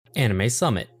Anime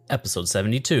Summit, episode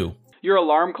 72. Your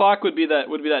alarm clock would be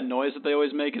that noise that they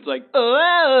always make. It's like,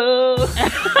 oh.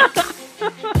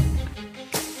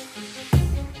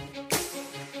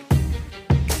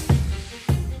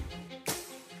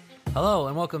 Hello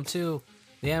and welcome to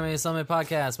the Anime Summit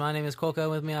podcast. My name is Quokka.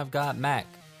 With me I've got Mac.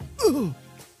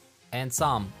 And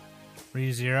Sam.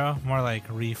 ReZero, more like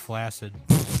re-flaccid.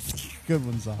 Good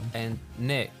one, Sam. And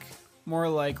Nick. More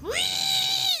like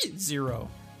 0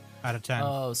 Out of 10.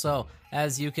 Oh, so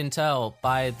as you can tell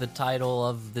by the title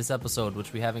of this episode,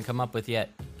 which we haven't come up with yet,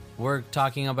 we're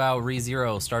talking about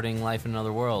ReZero starting life in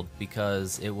another world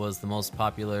because it was the most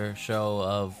popular show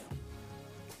of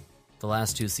the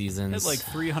last two seasons. It had like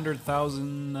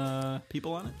 300,000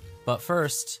 people on it. But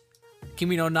first,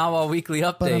 Kimi no Na wa Weekly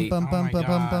Update.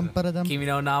 Kimi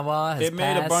no Na wa has It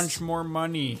made a passed bunch more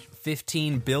money.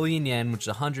 15 billion yen, which is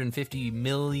 150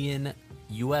 million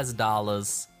US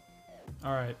dollars.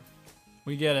 All right,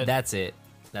 we get it. That's it.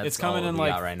 That's it's coming all in we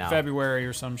like got right now. February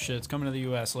or some shit. It's coming to the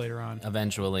U.S. later on.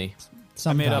 Eventually.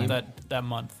 I made up Sometime. that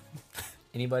month.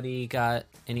 Anybody got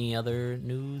any other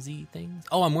newsy things?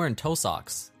 Oh, I'm wearing toe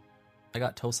socks. I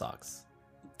got toe socks.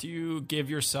 Do you give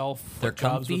yourself They're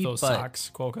jobs with comfy, those but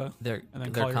socks, Quokka? They're And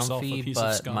then call yourself a comfy, piece of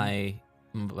but scum.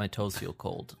 my toes feel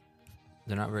cold.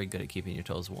 They're not very good at keeping your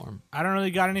toes warm. I don't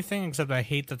really got anything except I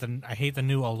hate the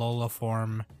new Alola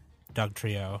form Doug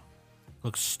Trio.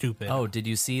 Looks stupid. Oh, did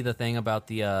you see the thing about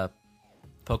the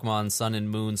Pokemon Sun and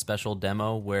Moon special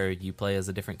demo where you play as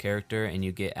a different character and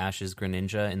you get Ash's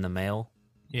Greninja in the mail?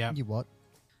 yeah. You what?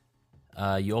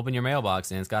 You open your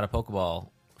mailbox and it's got a Pokeball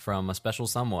from a special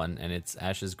someone, and it's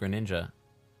Ash's Greninja.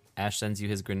 Ash sends you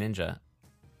his Greninja.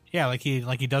 Yeah, like he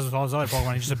does with all his other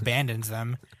Pokemon. He just abandons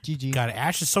them. GG. God,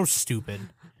 Ash is so stupid.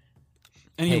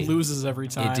 And Hey, he loses every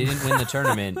time. It didn't win the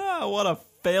tournament, Ah, what a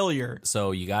failure.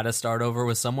 so you got to start over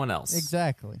with someone else.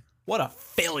 Exactly. What a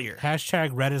failure.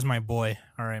 Hashtag Red is my boy.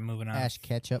 All right, moving on. Ash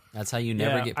ketchup. That's how you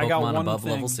never Yeah, get I got Pokemon one above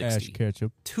thing. level 60.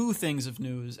 ketchup. 2 things of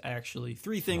news, actually.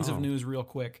 3 things Oh. of news real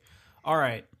quick. All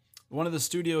right. One of the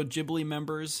Studio Ghibli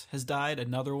members has died.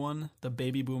 Another one. The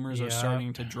baby boomers are Yeah.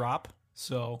 starting to drop.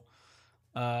 So,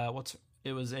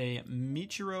 it was a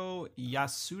Michiro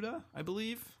Yasuda, I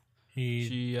believe. He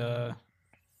She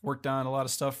worked on a lot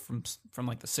of stuff from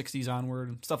like the 60s onward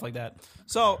and stuff like that.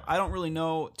 So, I don't really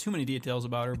know too many details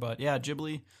about her, but yeah,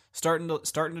 Ghibli starting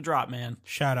to drop, man.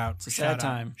 shout out. It's a sad shout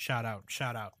time. Out, shout out.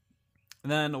 Shout out.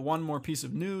 And then one more piece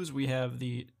of news, we have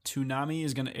the Toonami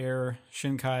is going to air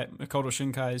Makoto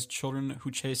Shinkai's Children Who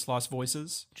Chase Lost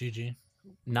Voices. GG.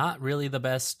 Not really the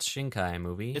best Shinkai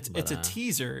movie. It's but, a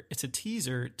teaser. It's a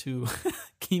teaser to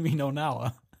Kimi no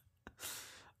Na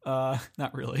wa.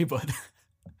 Not really, but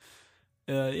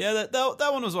yeah, that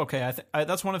one was okay. I think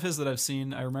that's one of his that I've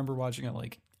seen. I remember watching it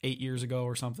like 8 years ago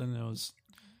or something.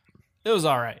 It was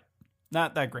all right.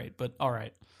 Not that great, but all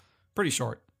right. Pretty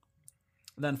short.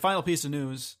 And then final piece of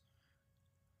news.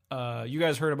 You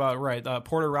guys heard about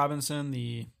Porter Robinson,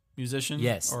 the musician?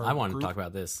 Yes, or I wanted group? to talk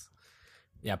about this.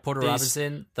 Yeah, Porter They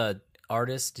Robinson, the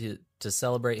artist, to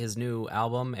celebrate his new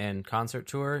album and concert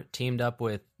tour, teamed up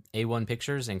with A1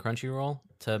 Pictures and Crunchyroll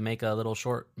to make a little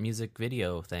short music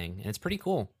video thing. And it's pretty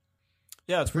cool.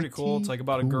 Yeah, it's pretty cool. It's like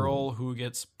about a Pretty girl cool. who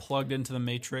gets plugged into the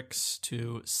Matrix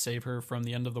to save her from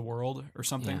the end of the world or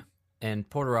something. Yeah. And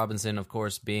Porter Robinson, of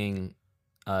course, being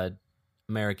a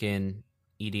American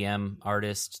EDM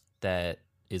artist that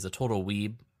is a total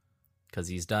weeb because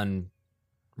he's done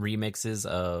remixes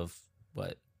of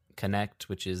Connect,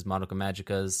 which is Madoka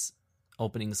Magica's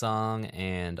opening song,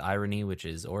 and Irony, which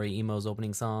is Ori Emo's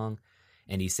opening song,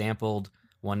 and he sampled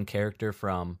one character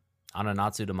from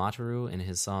Ananatsu Damateru in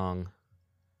his song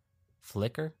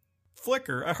Flicker.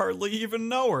 Flicker, I hardly even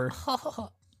know her.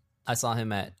 I saw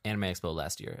him at Anime Expo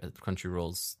last year at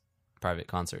Crunchyroll's private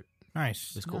concert. It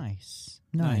Nice. was cool. Nice.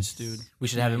 Nice, dude. We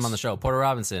should have him Nice. on the show. Porter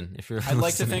Robinson, if you're I'd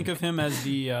like to listening. think of him as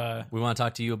the We want to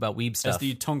talk to you about weeb stuff. as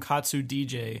the tonkatsu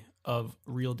DJ of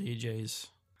real DJs.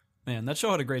 Man, that show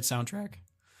had a great soundtrack.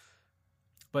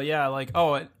 But yeah,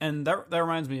 and that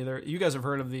reminds me, you guys have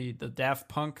heard of the Daft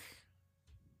Punk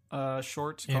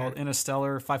short called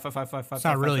Interstellar 55555. It's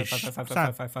not really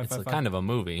It's kind of a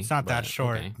movie. It's not that but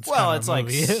short. okay. It's Well, kind of it's a like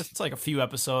movie. it's like a few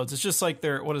episodes. It's just like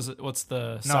their what's the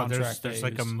No, soundtrack? there's they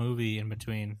like a used? movie in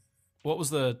between. What was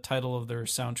the title of their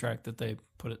soundtrack that they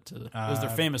put it to? It was their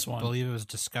famous I one, believe it was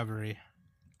Discovery.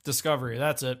 Discovery.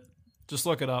 That's it. Just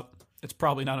look it up. It's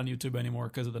probably not on YouTube anymore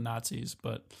because of the Nazis,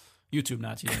 but YouTube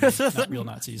Nazis, I mean, not real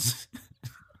Nazis.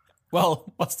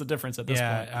 Well, what's the difference at this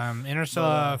point?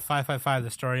 Interstellar 555, the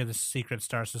story of the secret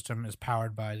star system, is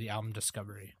powered by the album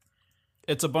Discovery.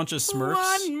 It's a bunch of Smurfs.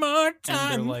 One more And they're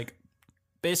time. like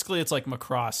Basically, it's like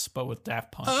Macross, but with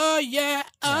Daft Punk. Yeah.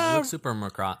 Yeah, it looks super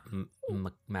Macross.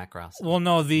 Well,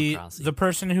 no, the Macrossy.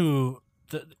 person who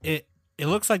it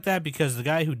looks like that because the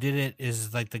guy who did it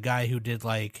is like the guy who did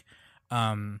like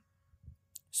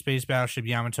Space Battleship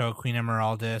Yamato, Queen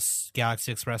Emeraldis,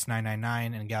 Galaxy Express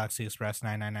 999, and Galaxy Express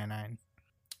 9999.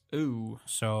 Ooh.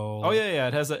 So Oh yeah,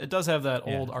 it does have that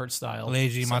Yeah. old art style.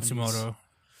 Leiji 70s.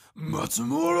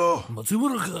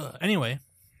 Matsumoto. Anyway,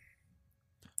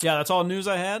 Yeah, that's all news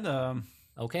I had.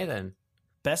 Okay, then.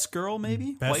 Best girl,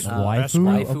 maybe. Best- Waifu? best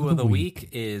Waifu of the week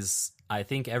is, I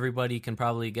think everybody can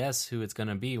probably guess who it's going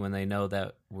to be when they know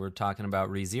that we're talking about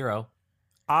ReZero.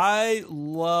 I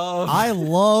love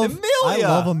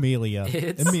Amelia. Amelia.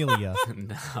 It's- Amelia.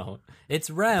 No, it's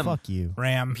Rem. Fuck you.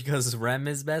 Ram, Because Rem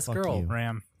is best Fuck girl. you.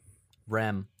 Ram,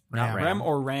 Rem. Not Ram. Ram. Rem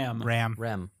or Ram? Ram,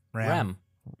 Rem. Ram. Rem.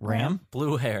 Ram?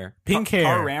 Blue hair. pink hair.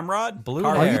 Car Ramrod? Blue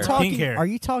Car hair. Are you Pink talking? hair. Are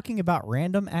you talking about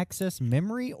random access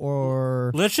memory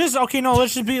or? Let's just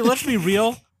be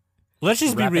real. Let's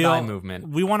just be Rapid real. eye movement.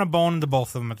 We want to bone the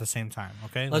both of them at the same time.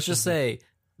 Okay. Let's just say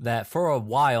that for a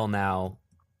while now,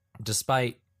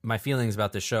 despite my feelings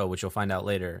about the show, which you'll find out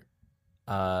later,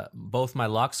 both my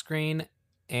lock screen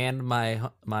and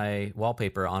my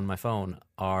wallpaper on my phone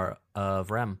are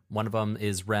of Rem. One of them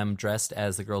is Rem dressed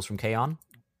as the girls from K-On!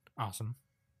 Awesome.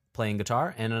 Playing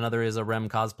guitar, and another is a Rem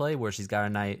cosplay where she's got a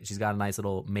nice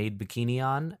little maid bikini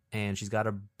on, and she's got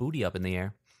her booty up in the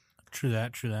air. True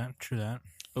that.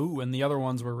 Ooh, and the other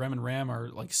ones where Rem and Ram are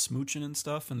like smooching and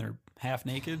stuff, and they're half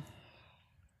naked.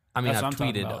 I mean, That's I've what I'm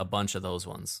talking tweeted about. a bunch of those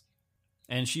ones.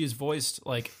 And she is voiced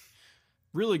like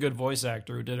really good voice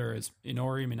actor who did her as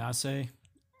Inori Minase.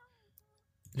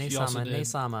 She also Neisama, did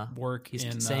Neisama. work He's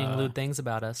in saying lewd things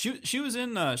about us. She was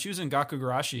in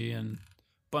Gakugarashi and a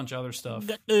bunch of other stuff.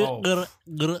 Oh,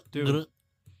 dude.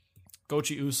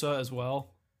 Gochi Usa as well.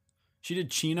 She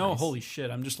did Chino. Nice. Holy shit!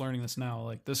 I'm just learning this now.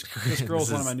 Like this girl's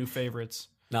This one of is- my new favorites.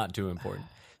 Not too important.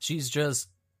 She's just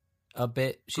a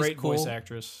bit. She's Great cool. voice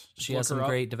actress. Just She look has her some up.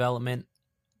 great development,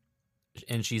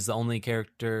 and she's the only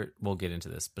character. We'll get into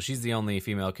this, but she's the only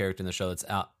female character in the show that's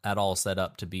at all set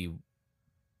up to be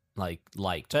liked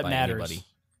That by matters. anybody.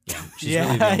 Yeah, she's Yeah,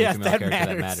 really the only yes, female that character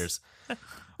that matters. matters.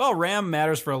 Well, Ram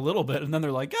matters for a little bit, and then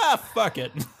they're like, fuck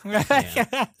it.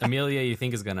 Yeah. Amelia, you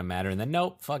think is gonna matter, and then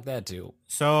nope, fuck that too.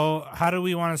 So, how do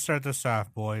we want to start this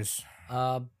off, boys?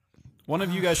 One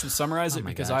of you guys should summarize Oh it my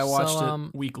because gosh. I watched So,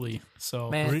 it weekly. So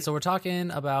Man, so we're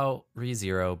talking about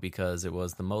ReZero because it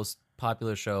was the most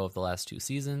popular show of the last 2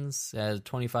 seasons. It had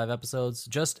 25 episodes.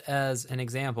 Just as an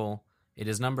example, it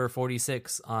is number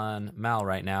 46 on Mal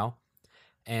right now.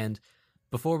 And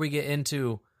before we get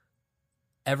into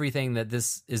everything that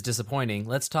this is disappointing,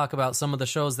 let's talk about some of the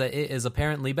shows that it is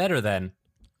apparently better than.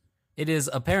 It is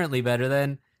apparently better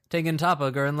than Tengen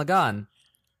Toppa Gurren Lagann.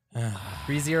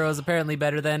 ReZero is apparently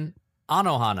better than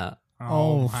Anohana.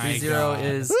 Oh, my ReZero God.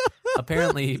 is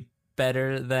apparently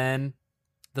better than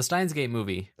the Steins Gate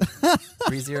movie.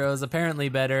 ReZero is apparently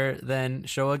better than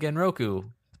Showa Genroku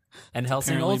and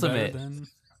Hellsing apparently better Ultimate than-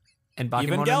 and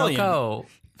Bakemono no Evangelion. Ko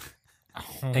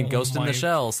and Ghost in my the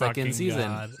Shell second fucking season.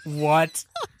 God. What?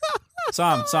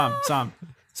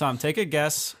 Sam, take a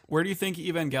guess. Where do you think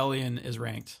Evangelion is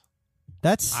ranked?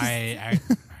 That's I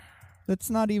that's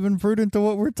not even prudent to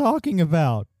what we're talking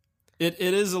about. It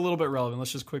is a little bit relevant.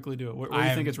 Let's just quickly do it. Where do you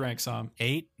I'm- think it's ranked, Sam?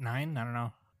 8, 9, I don't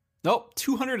know. Nope,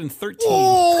 213.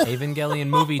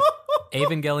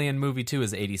 Evangelion movie 2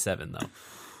 is 87 though.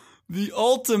 The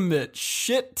ultimate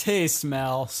shit taste,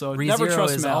 Mal. So never ReZero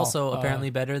trust is Mal. also apparently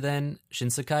better than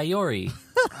Shinsekai Yori,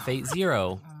 Fate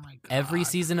Zero, every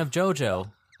season of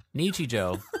JoJo,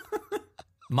 Nichijou,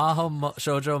 Maho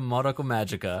Shoujo Moroku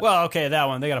Magica. Well, okay, that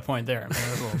one. They got a point there. I mean,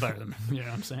 that's a little better than you know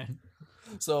what I'm saying.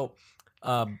 So,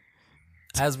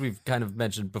 as we've kind of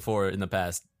mentioned before in the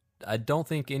past, I don't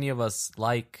think any of us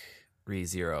like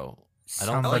ReZero. I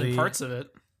Somebody- like parts of it.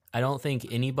 I don't think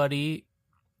anybody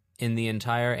in the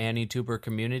entire AniTuber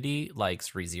community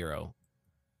likes ReZero.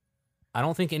 I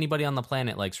don't think anybody on the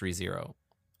planet likes ReZero.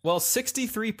 Well,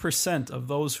 63% of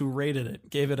those who rated it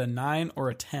gave it a 9 or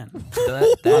a 10,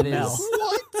 That Mel.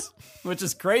 is which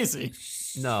is crazy.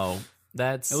 no.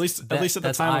 That's At least at the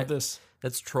that's time of this.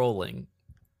 That's trolling.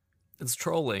 It's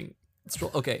trolling.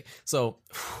 Okay, so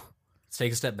let's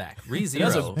take a step back. He has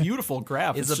a ReZero beautiful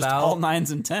graph. is It's just about- all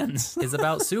 9s and 10s. is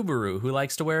about Subaru, who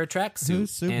likes to wear a Who's tracksuit,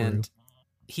 Subaru? and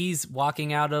he's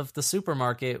walking out of the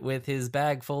supermarket with his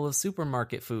bag full of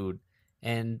supermarket food,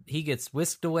 and he gets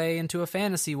whisked away into a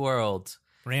fantasy world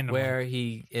Randomly. where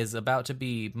he is about to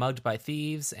be mugged by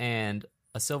thieves, and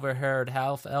a silver-haired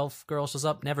elf girl shows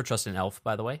up. Never trust an elf,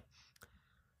 by the way.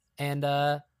 And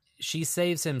she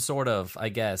saves him, sort of, I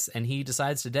guess, and he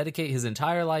decides to dedicate his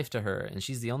entire life to her, and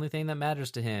she's the only thing that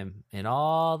matters to him in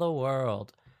all the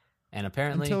world. And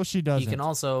apparently, Until she doesn't. he can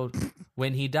also,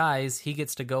 when he dies, he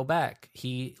gets to go back.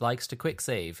 He likes to quick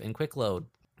save and quick load,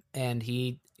 and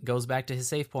he goes back to his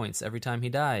save points every time he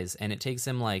dies, and it takes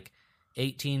him like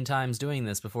 18 times doing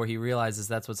this before he realizes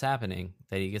that's what's happening,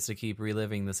 that he gets to keep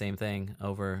reliving the same thing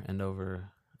over and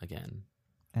over again.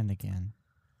 And again.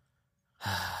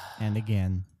 And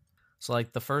again. So,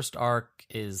 like, the first arc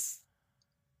is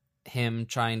him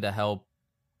trying to help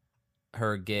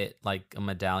her get, like, a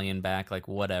medallion back, like,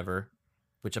 whatever,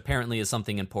 which apparently is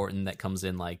something important that comes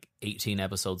in, like, 18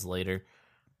 episodes later.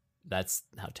 That's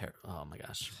how terrible. Oh, my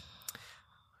gosh.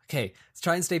 Okay, let's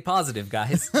try and stay positive,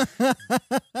 guys.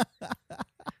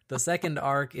 The second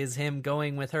arc is him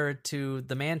going with her to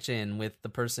the mansion with the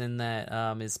person that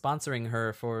is sponsoring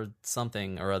her for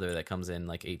something or other that comes in,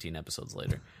 like, 18 episodes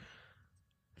later.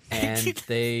 And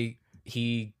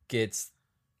he gets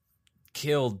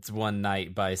killed one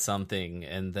night by something,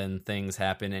 and then things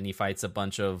happen, and he fights a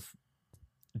bunch of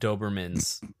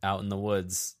Dobermans out in the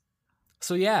woods.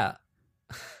 So yeah,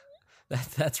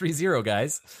 that's ReZero,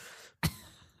 guys.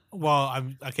 Well,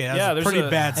 I'm okay. That's Yeah, a there's pretty a-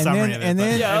 bad and summary then- of it. and but-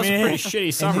 then- Yeah, that was I a mean, pretty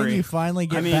shitty summary. And then you finally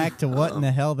get back to what in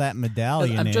the hell that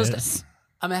medallion I'm just- is.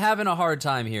 I'm having a hard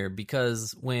time here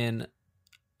because when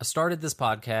I started this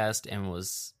podcast and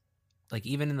was like,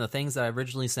 even in the things that I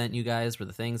originally sent you guys were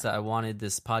the things that I wanted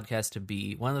this podcast to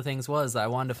be, one of the things was that I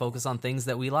wanted to focus on things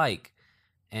that we like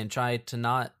and try to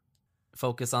not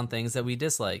focus on things that we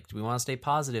disliked. We want to stay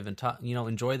positive and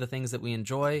enjoy the things that we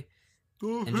enjoy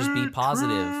and just be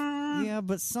positive. Yeah,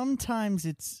 but sometimes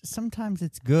it's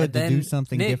good And to then do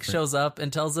something Nick different. shows up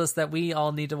and tells us that we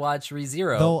all need to watch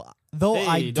ReZero. Though Hey,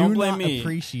 I don't do blame not me.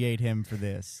 appreciate him for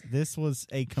this. This was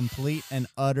a complete and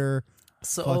utter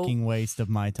So, fucking waste of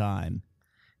my time.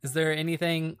 is there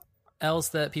anything else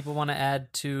that people want to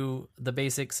add to the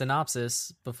basic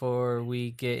synopsis before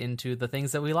we get into the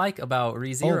things that we like about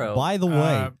ReZero? Oh, by the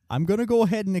way, I'm going to go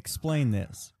ahead and explain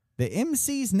this. The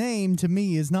MC's name to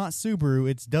me is not Subaru,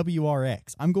 it's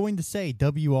WRX. I'm going to say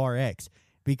WRX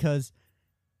because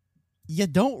you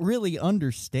don't really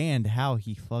understand how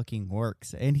he fucking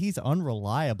works, and he's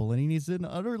unreliable, and he's an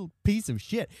utter piece of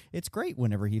shit. It's great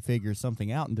whenever he figures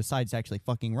something out and decides to actually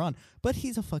fucking run, but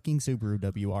he's a fucking Subaru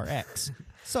WRX.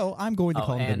 So I'm going to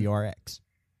call him and- WRX.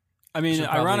 I mean, Should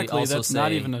probably ironically, also that's not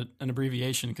say- even an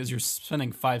abbreviation because you're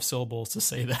spending 5 syllables to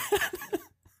say that.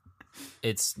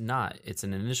 It's not. It's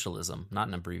an initialism, not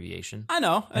an abbreviation. I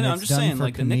know. And I'm it's just done saying, for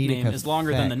like, the nickname comedic is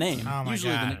longer than the effect. name. Oh my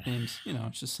Usually the God. nicknames,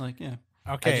 it's just like, yeah.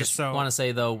 Okay, I just so want to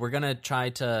say, though, we're going to try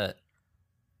to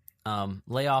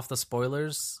lay off the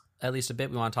spoilers at least a bit.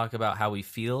 We want to talk about how we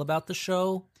feel about the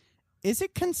show Is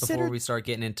it before considered we start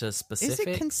getting into Is specifics.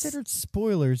 it considered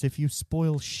spoilers if you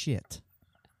spoil shit?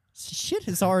 Shit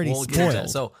is already We'll get into spoiled. it.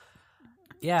 So,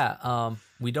 yeah,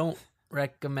 we don't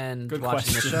recommend Good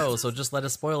watching question. the show, so just let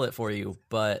us spoil it for you.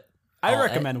 But I I'll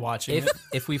recommend watching if it.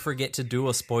 if we forget to do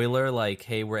a spoiler, like,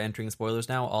 hey, we're entering spoilers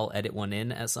now, I'll edit one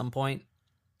in at some point.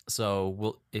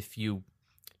 So if you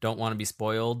don't want to be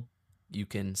spoiled, you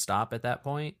can stop at that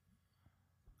point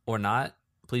or not.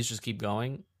 Please just keep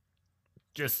going.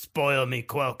 just spoil me,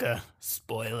 Quokka.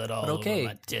 Spoil it all But okay, over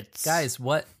my tits. guys,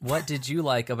 what did you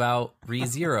like about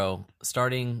ReZero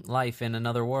starting life in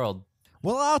another world?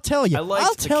 Well, I'll tell you. I liked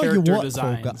I'll the tell you character what,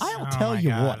 designs. Kolka. I'll Oh tell my you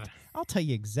God. what. I'll tell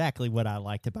you exactly what I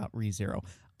liked about ReZero.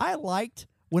 I liked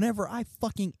whenever I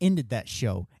fucking ended that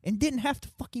show and didn't have to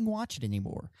fucking watch it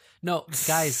anymore. No,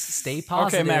 guys, stay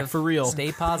positive. Mac, for real.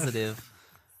 Stay positive.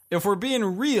 If we're being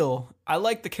real, I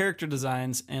like the character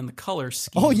designs and the color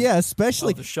scheme Oh yeah,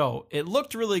 especially of the show. It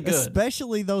looked really good.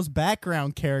 especially those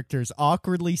background characters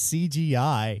awkwardly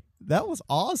CGI. That was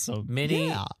awesome.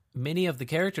 Yeah. Many of the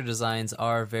character designs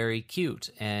are very cute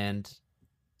and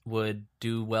would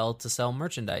do well to sell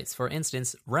merchandise. For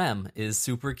instance, Rem is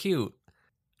super cute,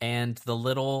 and the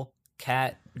little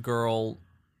cat girl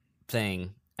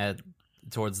thing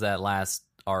towards that last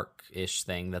arc-ish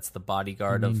thing, that's the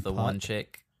bodyguard You mean of the one Puck?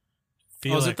 chick.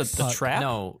 Oh, is it Felix. the trap?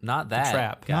 No, not that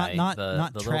trap. guy. Not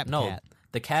the Trap little, Cat.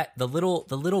 the cat, the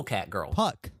little cat girl.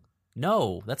 Puck.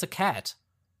 No, that's a cat.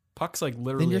 Puck's like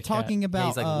literally Then you're a cat. talking about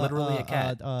he's like literally a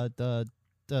cat. the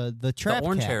trap The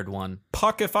orange cat. haired one.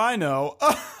 Puck, if I know.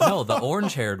 No, the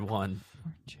orange haired one.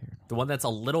 Orange-haired. The one that's a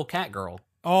little cat girl.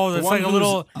 Oh, The that's one like a who's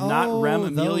little. not Rem, Oh,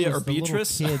 Amelia, those, or the little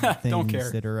Beatrice. kid Don't things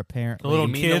care. that are apparently The little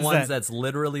You mean kids the ones that- that's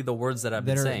literally the words that I've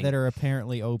been saying? that are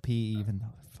apparently OP, even though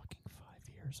they're fucking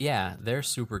 5 years. Yeah, they're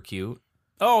super cute.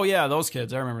 Oh yeah, those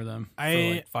kids. I remember them. For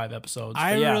I- like 5 episodes.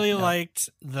 I But yeah, really yeah. liked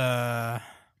the.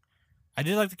 I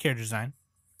did like the character design.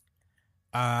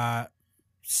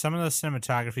 Some of the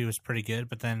cinematography was pretty good,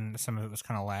 but then some of it was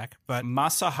kind of lack. But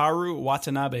Masaharu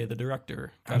Watanabe, the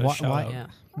director, got a shout out. Yeah.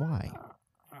 Why?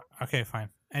 okay, fine.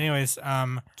 Anyways,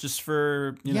 Just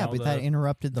for But that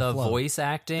interrupted the The flow. voice the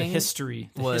acting history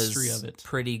was of it.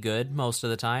 pretty good most of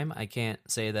the time. I can't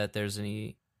say that there's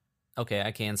any. Okay,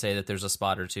 I can say that there's a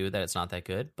spot or two that it's not that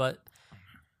good, but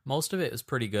most of it was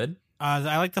pretty good.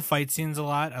 I like the fight scenes a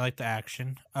lot. I like the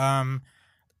action.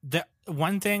 The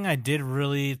one thing I did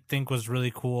really think was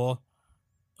really cool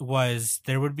was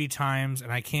there would be times,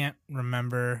 and I can't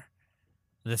remember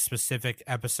the specific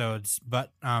episodes,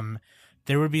 but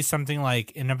there would be something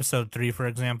like in episode 3, for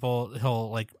example,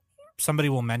 somebody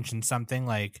will mention something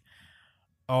like,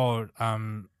 "Oh,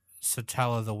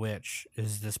 Satella the Witch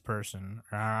is this person,"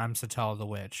 or "I'm Satella the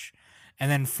Witch,"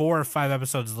 and then 4 or 5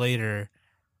 episodes later,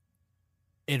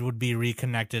 it would be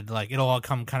reconnected. Like it'll all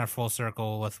come kind of full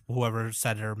circle with whoever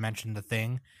said or mentioned the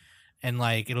thing, and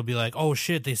like it'll be like, "Oh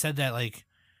shit, they said that like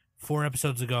 4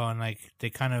 episodes ago," and like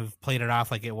they kind of played it off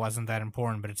like it wasn't that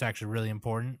important, but it's actually really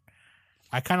important.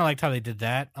 I kind of liked how they did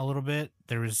that a little bit.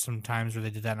 There was some times where they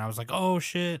did that, and I was like, "Oh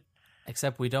shit,"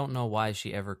 Except we don't know why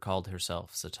she ever called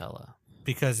herself Satella.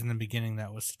 because in the beginning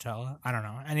that was Satella. I don't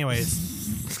know.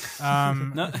 Anyways,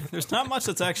 No, there's not much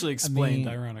that's actually explained. mean,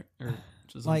 ironic,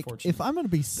 which is Like, unfortunate. if I'm going to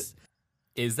be...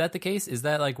 Is that the case? Is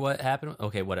that like what happened?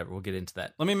 Okay, whatever. We'll get into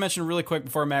that. Let me mention really quick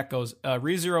before Matt goes.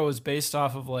 ReZero is based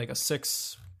off of like it's a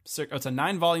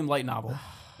 9-volume light novel,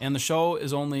 and the show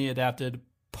is only adapted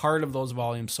part of those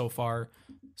volumes so far,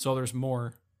 so there's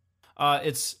more.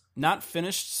 It's not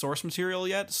finished source material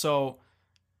yet, so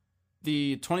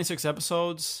the 26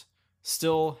 episodes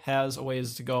still has a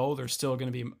ways to go. There's still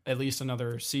going to be at least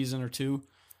another season or 2,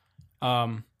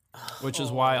 which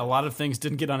is why a lot of things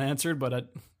didn't get unanswered, but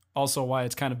also why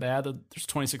it's kind of bad that there's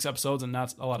 26 episodes and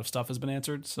not a lot of stuff has been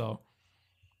answered. So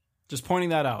just pointing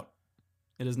that out.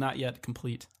 It is not yet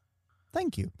complete.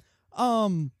 Thank you.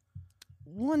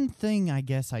 One thing I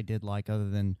guess I did like, other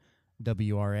than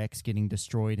WRX getting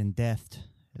destroyed and deathed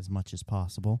as much as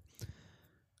possible,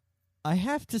 I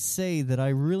have to say that I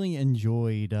really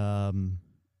enjoyed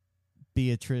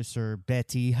Beatrice, or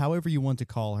Betty, however you want to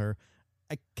call her.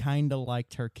 I kind of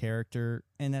liked her character,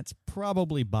 and that's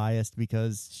probably biased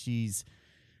because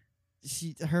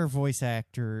her voice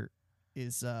actor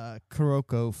is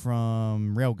Kuroko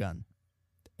from Railgun.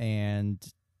 And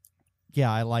yeah,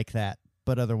 I like that,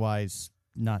 but otherwise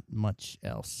not much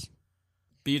else.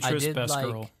 Beatrice, I did best like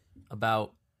girl.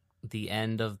 about the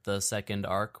end of the second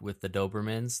arc with the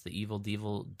Dobermans, the evil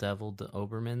devil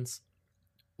Dobermans,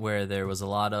 where there was a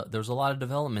lot of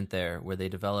development there, where they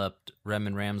developed Rem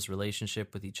and Ram's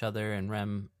relationship with each other and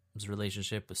Rem's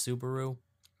relationship with Subaru.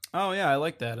 Oh yeah, I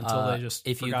like that until they just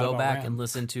if you forgot go about back Ram. and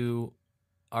listen to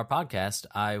our podcast,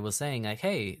 I was saying like,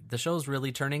 hey, the show's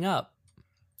really turning up.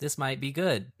 This might be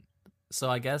good. So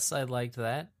I guess I liked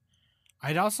that.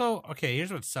 I'd also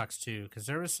here's what sucks too, because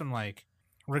there was some like,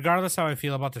 regardless how I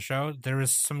feel about the show, there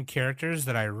was some characters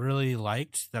that I really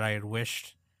liked that I had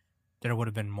wished there would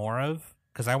have been more of,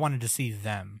 because I wanted to see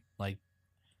them like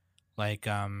Like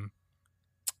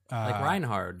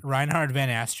Reinhard. Reinhard Van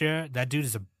Astra. That dude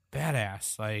is a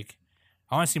badass. Like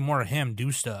I want to see more of him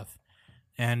do stuff.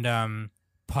 And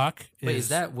Puck Wait, is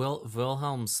that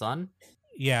Wilhelm's son?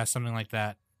 Yeah, something like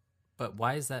that. But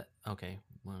why is that? Okay,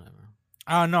 whatever.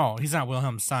 Oh no, he's not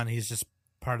Wilhelm's son. He's just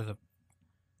part of the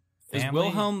family. Is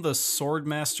Wilhelm the sword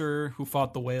master who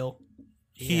fought the whale?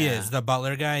 He Yeah. is the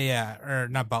butler guy, yeah, or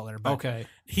not butler, but Okay.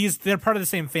 they're part of the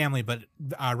same family, but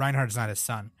Reinhard's not his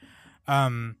son.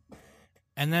 And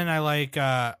then I like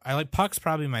Puck's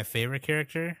probably my favorite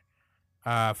character,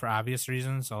 for obvious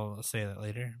reasons. I'll say that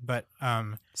later. But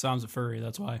Sounds a furry,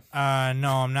 that's why.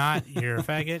 no, I'm not. You're a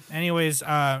faggot. Anyways,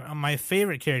 my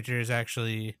favorite character is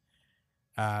actually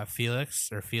Felix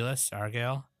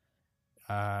Argyle.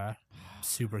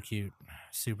 Super cute.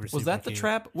 Super Was that the cute.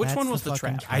 trap? Which That's one the was the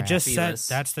fucking trap? I just Felix.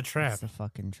 said that's the trap. That's the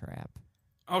fucking trap.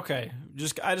 Okay.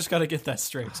 I just got to get that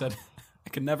straight because I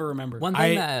can never remember. One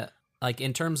thing that, like,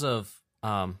 in terms of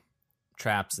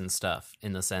traps and stuff,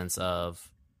 in the sense of,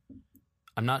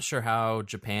 I'm not sure how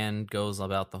Japan goes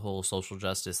about the whole social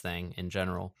justice thing in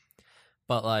general,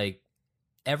 but like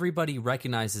everybody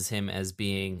recognizes him as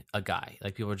being a guy.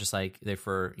 Like people are just like, they're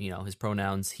for, his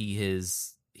pronouns, he,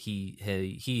 his, he,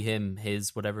 him,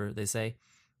 his, whatever they say.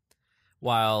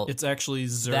 While It's actually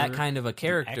Zer. that kind of a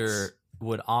character X.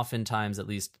 would oftentimes, at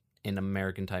least in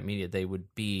American type media, they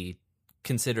would be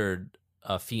considered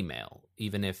a female,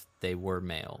 even if they were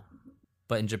male.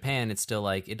 But in Japan, it's still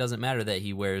like, it doesn't matter that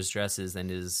he wears dresses and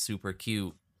is super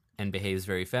cute and behaves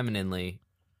very femininely.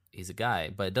 He's a guy,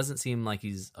 but it doesn't seem like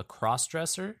he's a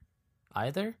cross-dresser.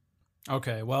 either.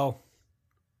 Okay, well,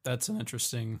 that's an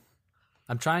interesting.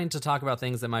 I'm trying to talk about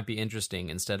things that might be interesting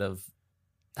instead of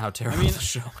how terrible mean, the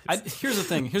show is. Here's the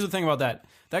thing. Here's the thing about that.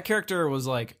 That character was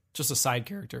like just a side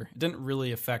character. It didn't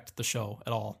really affect the show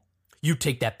at all. You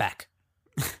take that back.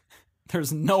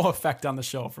 There's no effect on the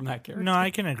show from that character. No,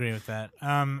 I can agree with that.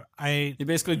 He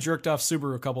basically jerked off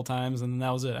Subaru a couple times, and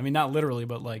that was it. I mean, not literally,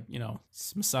 but like,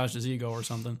 massaged his ego or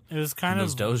something. It was kind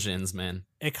Those of Dojins, man.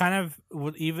 It kind of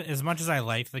would, even as much as I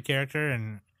liked the character,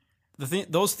 and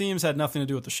Those themes had nothing to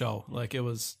do with the show. Like, it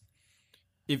was,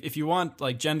 if you want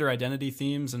like gender identity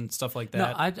themes and stuff like that.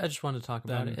 No, I just wanted to talk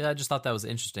about it. I just thought that was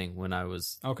interesting when I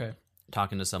was Okay.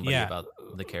 talking to somebody Yeah. about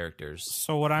the characters.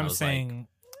 so what I I'm was saying.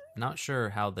 Not sure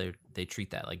how they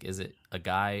treat that. Like, is it a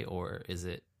guy or is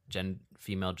it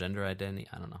female gender identity?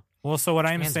 I don't know. Well, so what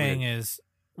I'm Japan's saying weird. is,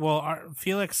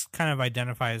 Felix kind of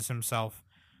identifies himself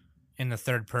in the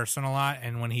third person a lot,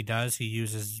 and when he does, he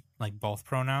uses like both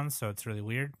pronouns, so it's really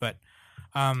weird. But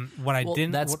what I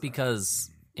didn't That's because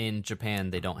in Japan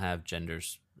they don't have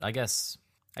genders. I guess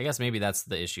maybe that's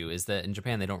the issue, is that in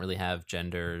Japan they don't really have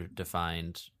gender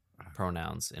defined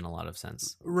pronouns in a lot of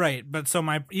sense. right. But so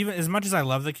even as much as I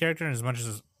love the character, and as much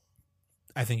as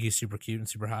I think he's super cute and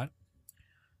super hot.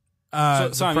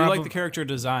 So, Simon, you like problem- the character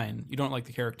design. You don't like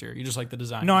the character. You just like the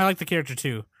design. No, I like the character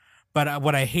too. But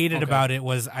what I hated Okay. about it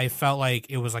was I felt like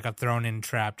it was like a thrown-in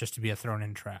trap just to be a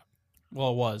thrown-in trap.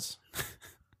 Well, it was.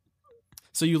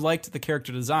 So you liked the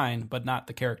character design, but not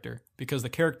the character, because the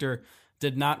character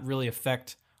did not really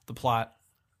affect the plot.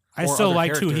 I or still other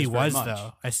liked who he characters very was, much.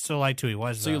 though. I still liked who he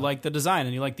was, So you liked the design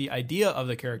and you liked the idea of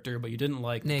the character, but you didn't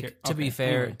like Nick, the to be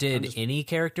fair, anyway, did I'm just- any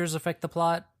characters affect the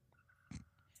plot?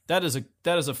 that is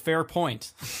a fair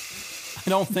point. I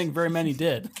don't think very many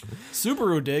did.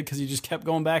 Subaru did because he just kept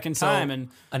going back in time and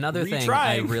Another thing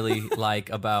I retrying. really like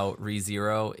about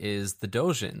ReZero is the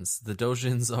Dojins. The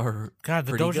Dojins are God,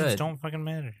 the pretty dojins good. don't fucking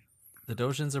matter. The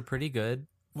Dojins are pretty good.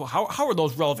 Well, how are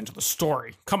those relevant to the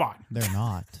story? Come on. They're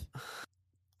not.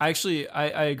 I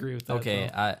agree with that. Okay,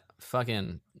 though. I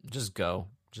fucking just go.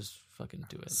 Just fucking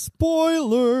do it.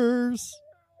 Spoilers.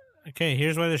 Okay,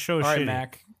 here's why the show is All right, shitty.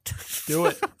 Mac, do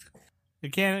it. You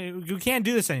can't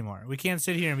do this anymore. We can't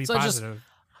sit here and be So just- positive.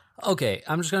 Okay,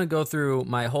 I'm just gonna go through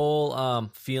my whole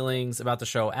feelings about the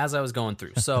show as I was going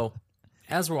through. So,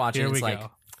 as we're watching, Here we it's like go.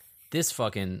 this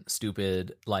fucking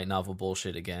stupid light novel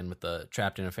bullshit again with the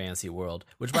trapped in a fantasy world.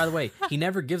 Which, by the way, he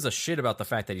never gives a shit about the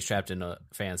fact that he's trapped in a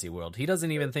fantasy world. He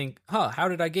doesn't even think, how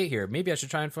did I get here? Maybe I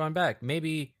should try and find back.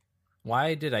 Maybe,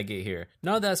 why did I get here?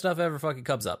 None of that stuff ever fucking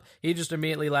comes up. He just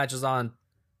immediately latches on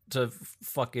to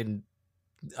fucking,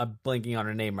 I'm blanking on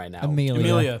her name right now.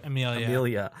 Amelia.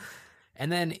 Amelia.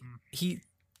 And then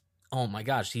oh my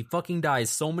gosh, he fucking dies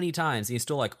so many times. He's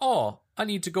still like, oh, I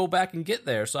need to go back and get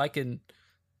there so I can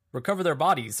recover their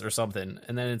bodies or something.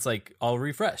 And then it's like all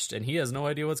refreshed and he has no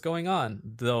idea what's going on.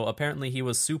 Though apparently he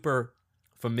was super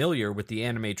familiar with the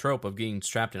anime trope of getting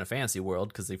trapped in a fantasy world,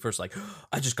 because they first like,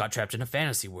 I just got trapped in a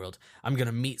fantasy world. I'm going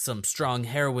to meet some strong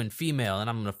heroine female and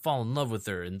I'm going to fall in love with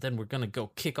her and then we're going to go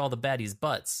kick all the baddies'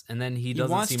 butts. And then he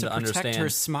doesn't wants seem to to protect understand her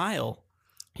smile.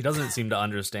 he doesn't seem to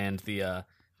understand the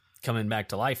coming back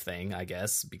to life thing, I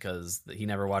guess, because he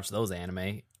never watched those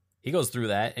anime. He goes through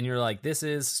that, and you're like, this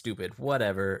is stupid.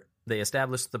 Whatever. They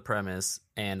established the premise,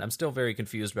 and I'm still very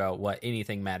confused about what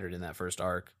anything mattered in that first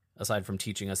arc, aside from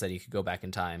teaching us that he could go back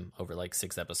in time over like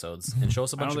 6 episodes and show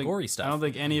us a bunch of gory I stuff. don't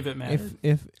think any of it mattered.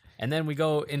 If And then we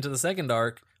go into the second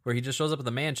arc, where he just shows up at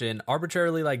the mansion,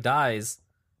 arbitrarily like dies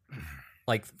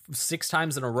like 6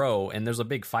 times in a row, and there's a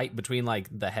big fight between like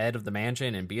the head of the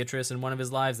mansion and Beatrice in one of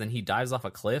his lives, and he dives off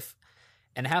a cliff,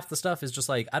 and half the stuff is just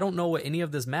like, I don't know what any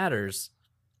of this matters.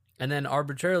 And then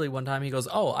arbitrarily one time he goes,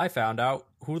 oh, I found out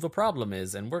who the problem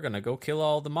is, and we're gonna go kill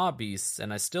all the mob beasts,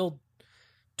 and I still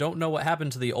don't know what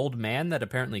happened to the old man that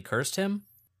apparently cursed him.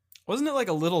 Wasn't it like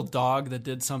a little dog that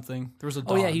did something? There was a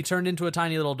dog. Oh yeah, he turned into a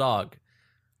tiny little dog.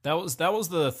 that was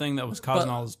the thing that was causing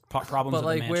all those problems. But at the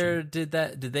like, mansion. where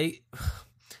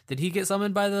did he get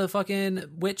summoned by the fucking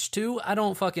witch too? I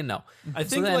don't fucking know. I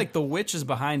think then- like the witch is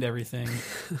behind everything,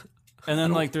 and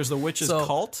then like there's the witch's So-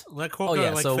 cult. Let Oh Coco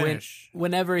yeah, like so finish.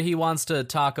 whenever he wants to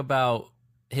talk about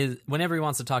his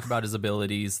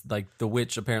abilities, like the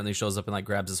witch apparently shows up and like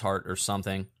grabs his heart or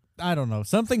something. I don't know,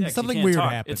 something Yeah, 'cause you something can't weird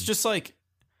talk. happened.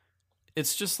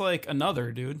 It's just like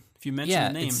another dude. If you mention Yeah,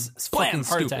 the name, it's blam, fucking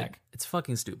heart stupid. attack. It's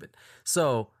fucking stupid.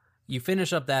 So you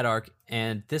finish up that arc,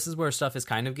 and this is where stuff is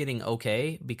kind of getting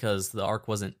okay, because the arc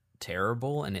wasn't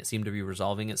terrible and it seemed to be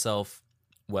resolving itself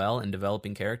well and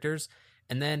developing characters.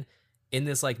 And then in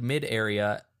this like mid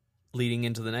area leading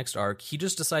into the next arc, he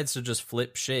just decides to just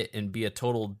flip shit and be a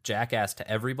total jackass to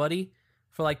everybody.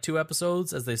 for like 2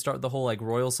 episodes as they start the whole like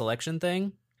royal selection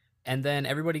thing. And then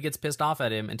everybody gets pissed off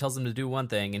at him and tells him to do one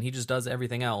thing, and he just does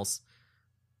everything else.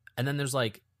 And then there's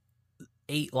like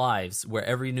 8 lives where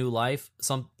every new life,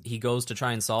 he goes to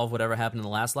try and solve whatever happened in the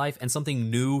last life, and something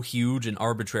new, huge, and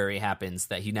arbitrary happens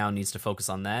that he now needs to focus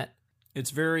on that.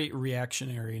 It's very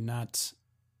reactionary, not.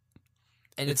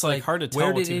 And it's like hard to tell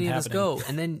where what's did even any of this happening. go?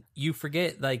 And then you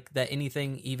forget like that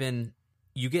anything even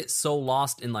you get so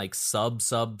lost in like sub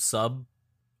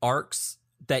arcs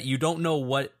that you don't know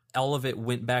what all of it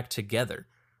went back together.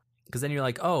 Because then you're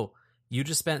like, oh, you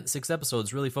just spent 6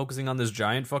 episodes really focusing on this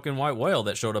giant fucking white whale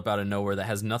that showed up out of nowhere that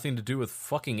has nothing to do with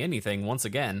fucking anything once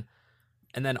again.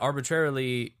 And then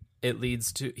arbitrarily it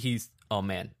leads to oh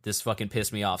man, this fucking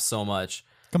pissed me off so much.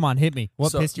 Come on, hit me.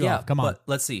 What pissed you off? Come on. But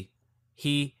let's see.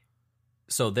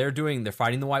 So they're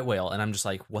fighting the white whale, and I'm just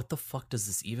like, what the fuck does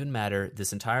this even matter?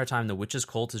 This entire time the witch's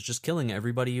cult is just killing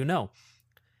everybody you know.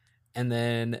 And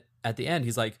then at the end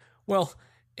he's like, well,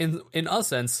 in a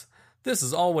sense, this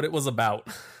is all what it was about.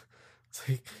 It's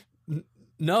like,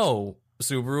 no,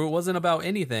 Subaru, it wasn't about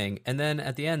anything. And then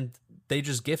at the end, they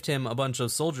just gift him a bunch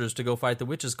of soldiers to go fight the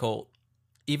witch's cult.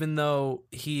 Even though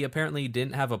he apparently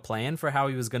didn't have a plan for how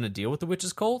he was going to deal with the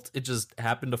witch's cult, it just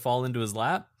happened to fall into his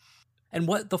lap. And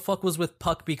what the fuck was with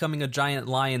Puck becoming a giant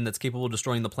lion that's capable of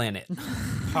destroying the planet?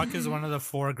 Puck is one of the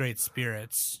 4 great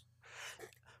spirits.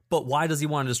 But why does he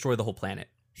want to destroy the whole planet?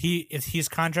 He's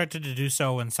contracted to do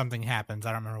so when something happens.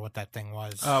 I don't remember what that thing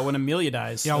was. When Amelia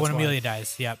dies. Yeah, that's when why. Amelia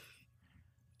dies. Yep.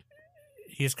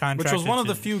 He's contracted. Which was one of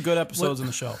the few good episodes in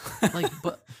the show. Like,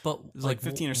 but was like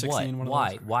 15 or 16, one of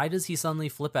Why? those. Why does he suddenly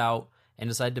flip out and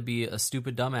decide to be a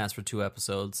stupid dumbass for 2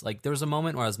 episodes? Like, there was a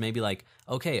moment where I was maybe like,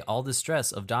 okay, all this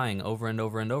stress of dying over and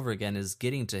over and over again is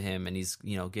getting to him, and he's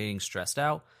getting stressed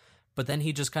out. But then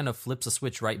he just kind of flips a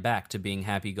switch right back to being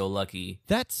happy-go-lucky.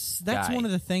 That's guy. one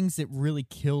of the things that really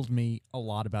killed me a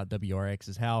lot about WRX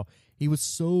is how he was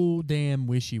so damn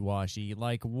wishy-washy.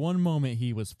 Like, one moment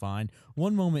he was fine,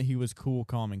 one moment he was cool,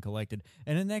 calm, and collected,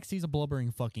 and the next he's a blubbering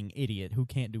fucking idiot who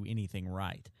can't do anything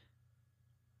right.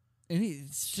 And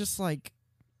it's just like...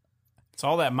 It's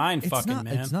all that mind fucking, man.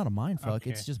 It's not a mind fuck. Okay.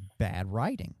 It's just bad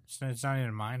writing. It's not even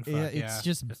a mind fuck. Yeah, it's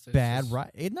just bad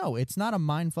writing. No, it's not a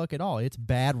mind fuck at all. It's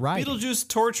bad writing. Beetlejuice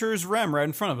tortures Rem right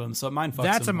in front of him, so it mind fucks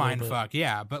That's him a mind little bit. fuck,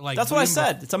 yeah. But like That's what I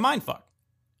said. It's a mind fuck.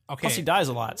 Okay. Plus he dies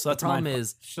a lot, so that's The problem a mind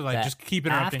is So, like, that just keep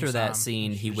interrupting after that Sam.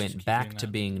 scene, You he should went just keep back doing to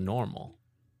that. being normal.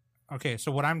 Okay,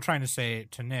 so what I'm trying to say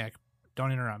to Nick,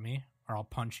 don't interrupt me or I'll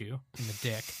punch you in the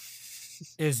dick,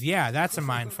 is yeah, that's a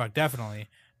mind fuck, definitely.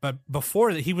 But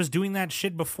before that, he was doing that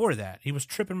shit before that. He was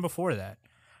tripping before that.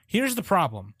 Here's the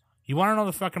problem. You want to know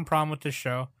the fucking problem with this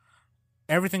show?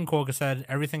 Everything Kolka said,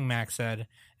 everything Max said,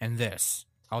 and this.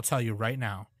 I'll tell you right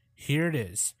now. Here it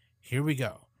is. Here we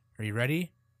go. Are you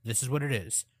ready? This is what it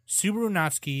is. Subaru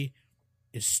Natsuki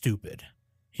is stupid.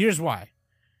 Here's why.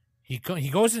 He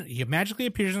goes in, he magically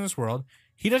appears in this world.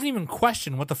 He doesn't even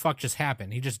question what the fuck just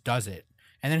happened. He just does it.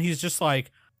 And then he's just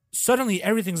like, suddenly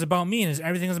everything's about me and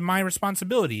everything is my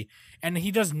responsibility. And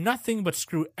he does nothing but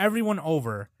screw everyone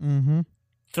over,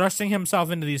 thrusting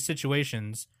himself into these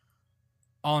situations,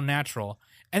 all natural.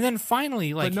 And then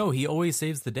finally, like... But no, he always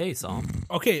saves the day, Sam.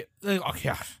 Okay,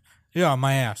 yeah,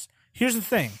 my ass. Here's the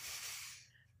thing.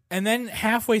 And then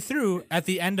halfway through, at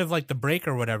the end of like the break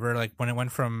or whatever, like when it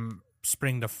went from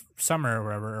spring to summer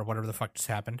or whatever the fuck just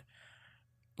happened,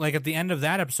 like at the end of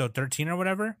that episode, 13 or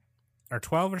whatever, or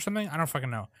 12 or something, I don't fucking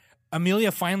know.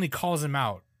 Amelia finally calls him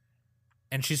out,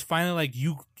 and she's finally like,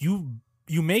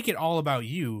 "You make it all about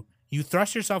you. You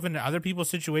thrust yourself into other people's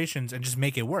situations and just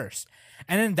make it worse."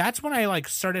 And then that's when I like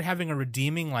started having a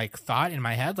redeeming like thought in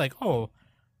my head, like, "Oh,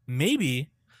 maybe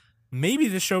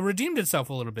this show redeemed itself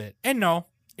a little bit." And no,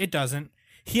 it doesn't.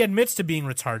 He admits to being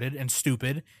retarded and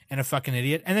stupid and a fucking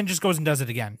idiot, and then just goes and does it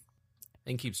again,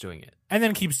 And keeps doing it. and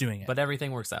then keeps doing it. But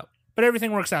everything works out. But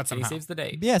everything works out And he somehow. saves the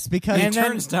day. Yes, because He And then-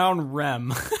 turns down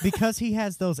Rem. because he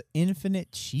has those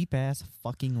infinite cheap ass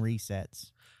fucking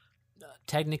resets.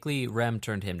 Technically, Rem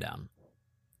turned him down.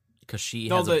 Because she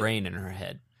No, has a the- brain in her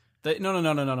head.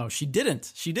 No. She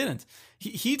didn't.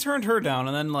 He turned her down,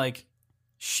 and then like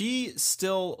she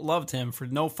still loved him for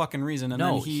no fucking reason. And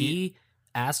No, then he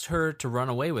asked her to run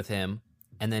away with him,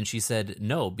 and then she said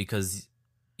no, because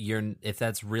if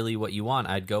that's really what you want,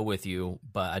 I'd go with you,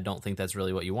 but I don't think that's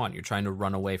really what you want. You're trying to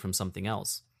run away from something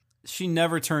else. she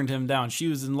never turned him down. She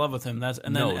was in love with him.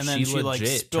 And then she she like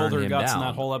legit spilled turned her him guts in down.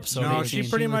 that whole episode. No, 18. she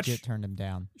pretty much- legit turned him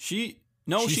down. she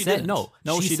said didn't. no.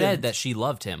 She said didn't. that she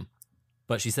loved him,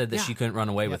 but she said that she couldn't run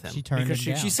away with him. She turned Because him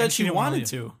she- down. She said And she she didn't want wanted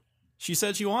to. to. She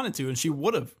said she wanted to, and she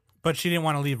would have But she didn't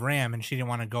want to leave Ram, and she didn't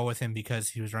want to go with him because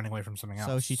he was running away from something else.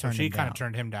 So she turned him kind of down.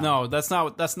 turned him down. No, that's not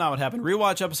what happened.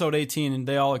 Rewatch episode 18, and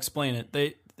they all explain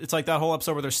it. It's like that whole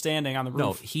episode where they're standing on the No,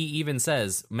 roof he even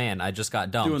says, "Man, I just got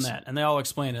dumped." doing that, and they all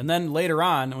explain it. And then later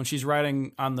on, when she's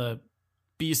riding on the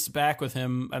beast's back with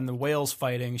him and the whales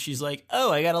fighting, she's like,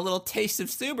 "Oh, I got a little taste of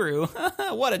Subaru.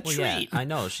 What a Well, treat!" yeah, I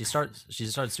know. She starts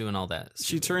doing all that.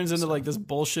 She turns into like this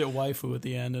bullshit waifu at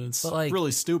the end, and it's But, like,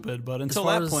 really stupid. But until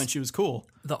far that as- point, she was cool.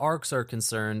 The arcs are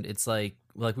concerned. It's like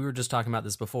we were just talking about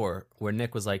this before, where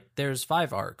Nick was like, "There's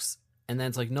 5 arcs," and then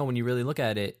it's like, no, when you really look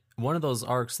at it, one of those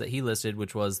arcs that he listed,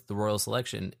 which was the Royal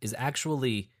Selection, is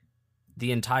actually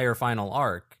the entire final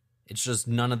arc. It's just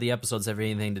none of the episodes have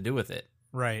anything to do with it.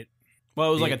 Right. Well,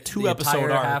 it was like The- a 2-episode the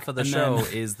entire arc. half of the and show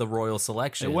then is the Royal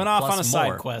Selection. it went off plus on a side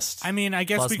more. quest. I mean, I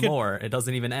guess Plus we could more. It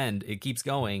doesn't even end. It keeps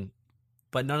going,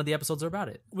 but none of the episodes are about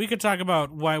it. we could talk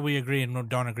about why we agree and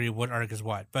don't agree what arc is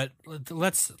what, but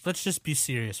let's just be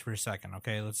serious for a second,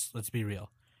 okay? Let's be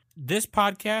real. This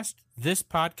podcast,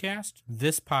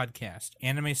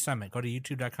 Anime Summit. Go to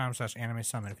youtube.com/Anime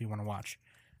Summit if you want to watch.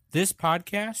 This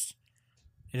podcast,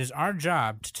 it is our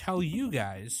job to tell you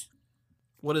guys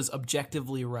What is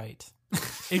objectively right?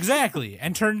 exactly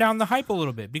and turn down the hype a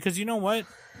little bit, because you know what?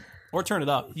 Or turn it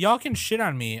up. Y'all can shit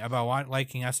on me about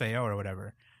liking SAO or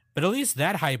whatever, but at least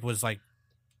that hype was like,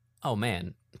 Oh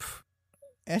man,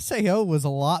 SAO was a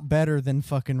lot better than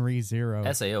fucking ReZero.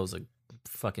 SAO is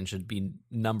fucking should be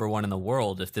number 1 in the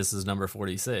world if this is number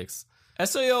 46.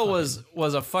 SAO was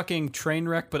a fucking train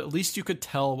wreck, but at least you could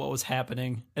tell what was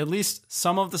happening. At least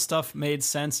some of the stuff made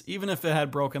sense, even if it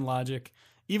had broken logic,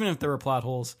 even if there were plot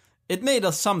holes. It made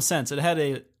some sense. It had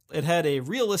a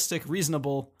realistic,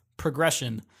 reasonable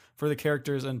progression for the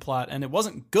characters and plot, and it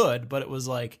wasn't good, but it was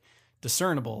like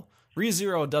discernible.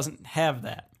 ReZero doesn't have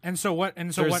that.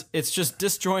 It's just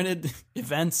disjointed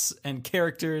events and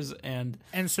characters and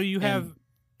so you have,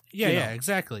 you know.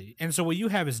 exactly. And so what you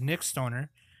have is Nick Stoner,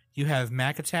 you have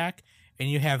Mac Attack, and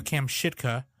you have Cam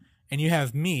Shitka, and you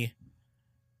have me,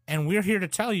 and we're here to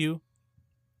tell you,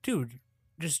 dude,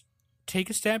 just take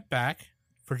a step back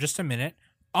for just a minute,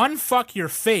 unfuck your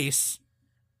face,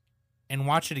 and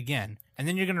watch it again. And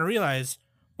then you're going to realize,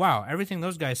 wow, everything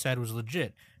those guys said was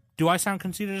legit. Do I sound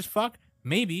conceited as fuck?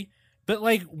 Maybe. But,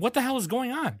 like, what the hell is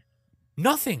going on?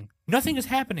 Nothing. Nothing is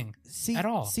happening at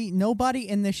all. See, nobody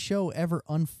in this show ever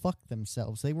unfucked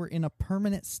themselves. They were in a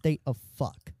permanent state of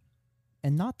fuck.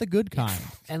 And not the good kind.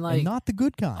 And like not the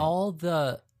good kind. all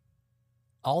the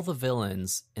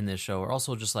villains in this show are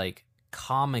also just like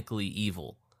comically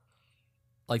evil.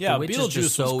 Like Yeah, the witch is Beetlejuice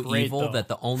just so was great, evil though. that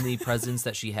the only presence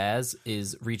that she has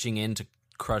is reaching in to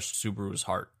crush Subaru's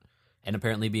heart and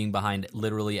apparently being behind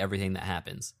literally everything that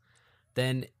happens.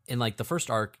 Then in like the first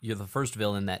arc, you're the first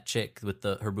villain, that chick with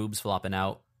her boobs flopping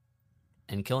out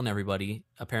and killing everybody,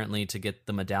 apparently to get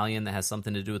the medallion that has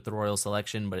something to do with the Royal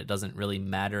Selection, but it doesn't really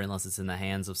matter unless it's in the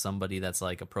hands of somebody that's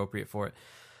like appropriate for it.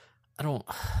 I don't,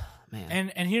 man.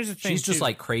 And here's the thing, She's just too.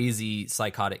 like crazy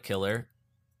psychotic killer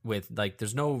with like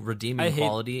there's no redeeming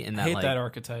quality in that. I hate like, that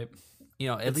archetype. you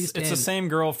know, at least It's in, the same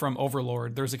girl from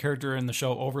Overlord. There's a character in the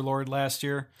show Overlord last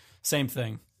year. Same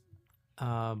thing.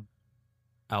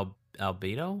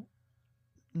 Albedo.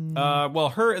 Well,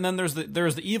 her, and then there's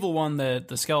the evil one that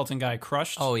the skeleton guy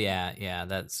crushed. Oh yeah,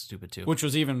 that's stupid too. Which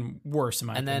was even worse in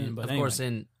my and opinion. then But of anyway. course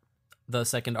in the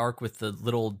second arc with the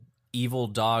little evil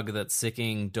dog that's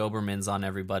sicking Dobermans on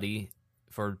everybody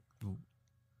for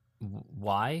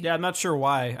why? Yeah, I'm not sure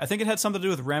why. I think it had something to do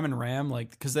with Rem and Ram,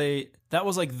 like because that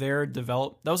was like their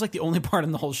develop. That was like the only part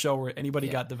in the whole show where anybody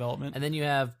got development. And then you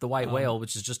have the white whale,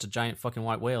 which is just a giant fucking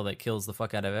white whale that kills the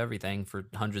fuck out of everything for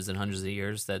hundreds and hundreds of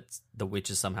years. That's the witch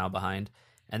is somehow behind.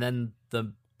 And then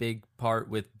the big part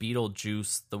with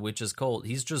Beetlejuice, the witch's cult.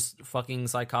 He's just fucking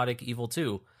psychotic evil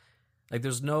too. Like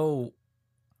there's nothing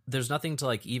to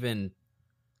like even.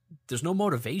 There's no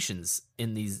motivations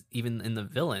in these, even in the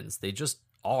villains. They just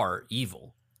are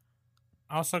evil.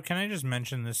 Also, can I just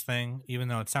mention this thing, even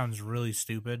though it sounds really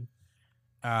stupid?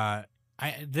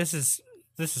 This is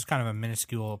kind of a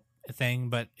minuscule thing,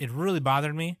 but it really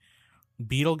bothered me.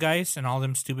 Beetlegeist and all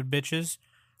them stupid bitches,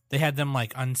 they had them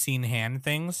like unseen hand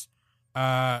things.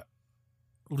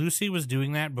 Lucy was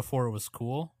doing that before it was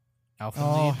cool.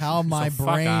 Oh, how my So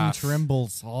fuck brain off.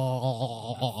 trembles.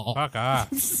 Oh. Fuck off.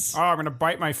 Oh, I'm gonna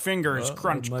bite my fingers.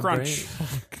 Crunch, my crunch.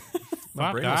 My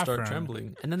Fuck brain will off start from it.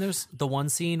 trembling. And then there's the one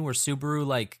scene where Subaru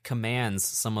like commands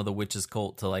some of the witch's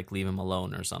cult to like leave him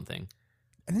alone or something.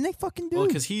 And then they fucking do. Well,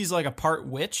 because he's like a part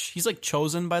witch. He's like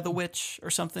chosen by the witch or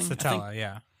something. I think. Satella,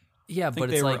 yeah. Yeah, think but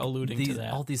they it's were like alluding to these,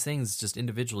 that. all these things just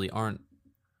individually aren't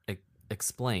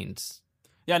explained.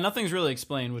 Yeah, nothing's really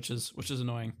explained, which is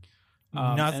annoying.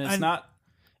 And it's not.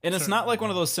 And it's not like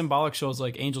one of those symbolic shows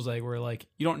like Angel's Egg where like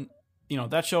you don't,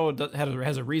 that show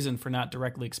has a reason for not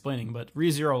directly explaining. But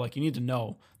ReZero, like you need to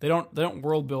know. They don't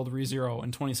world build ReZero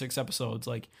in 26 episodes.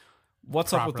 Like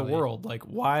what's up with the world? Like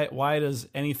why does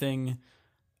anything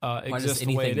exist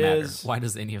the way it is? Why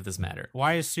does any of this matter?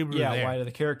 Why is Subaru there? Why are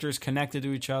the characters connected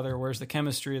to each other? Where's the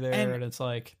chemistry there? And it's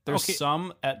like there's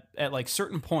some at like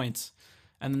certain points,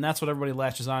 and then that's what everybody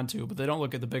latches onto. But they don't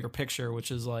look at the bigger picture, which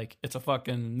is like it's a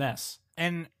fucking mess.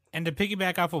 And to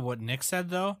piggyback off of what Nick said,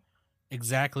 though,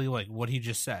 exactly like what he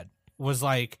just said was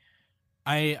like,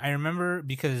 I remember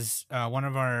because one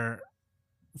of our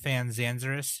fans,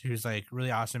 Zanzarus, who's like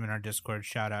really awesome in our Discord,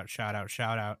 shout out,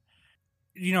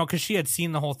 because she had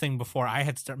seen the whole thing before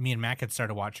me and Mac had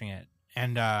started watching it,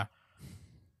 and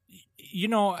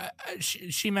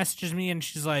she messages me and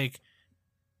she's like,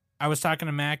 I was talking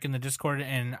to Mac in the Discord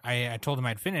and I told him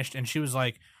I'd finished, and she was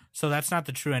like, so that's not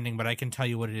the true ending, but I can tell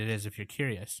you what it is if you're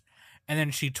curious. And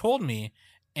then she told me,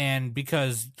 and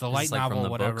because the light novel,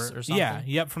 whatever,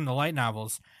 from the light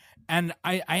novels. And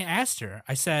I asked her,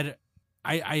 I said,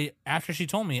 I after she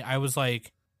told me, I was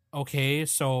like, okay,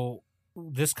 so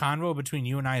this convo between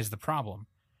you and I is the problem.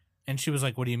 And she was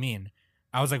like, what do you mean?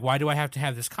 I was like, why do I have to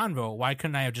have this convo? Why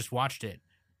couldn't I have just watched it?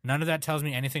 None of that tells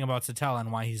me anything about Satella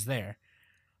and why he's there.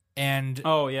 And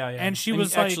and she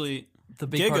was like, actually, the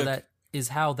big part of that is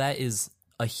how that is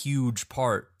a huge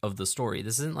part of the story.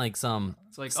 This isn't like some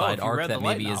side arc that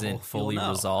maybe isn't fully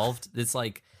resolved. It's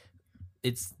like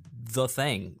it's the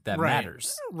thing that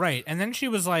matters. Right. And then she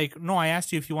was like, no, I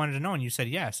asked you if you wanted to know and you said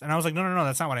yes. And I was like, no,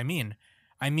 that's not what I mean.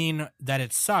 I mean that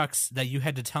it sucks that you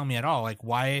had to tell me at all. Like,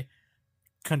 why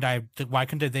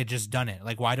couldn't they just done it?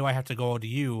 Like, why do I have to go to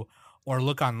you or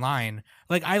look online?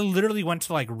 Like, I literally went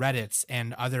to like Reddits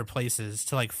and other places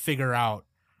to like figure out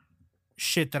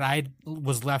shit that I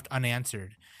was left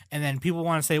unanswered. And then people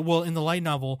want to say, well, in the light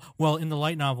novel.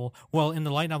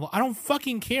 I don't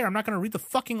fucking care. I'm not going to read the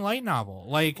fucking light novel.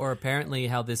 Like, or apparently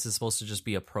how this is supposed to just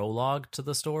be a prologue to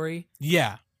the story.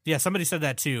 Yeah, somebody said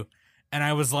that too. And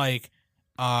I was like,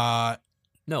 no,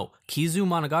 Kizu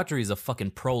Monogatari is a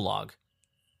fucking prologue.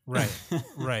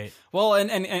 Right. Well,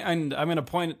 and I'm going to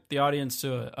point the audience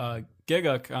to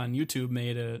Giguk on YouTube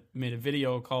made a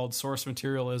video called "Source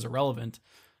Material is Irrelevant,"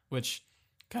 which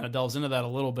kind of delves into that a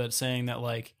little bit, saying that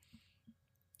like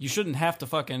you shouldn't have to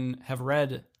fucking have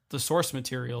read the source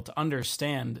material to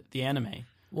understand the anime,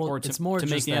 or to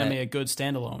make the anime a good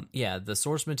standalone. Yeah, the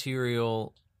source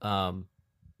material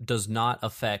does not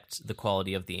affect the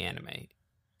quality of the anime.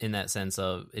 In that sense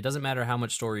of, it doesn't matter how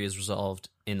much story is resolved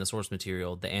in the source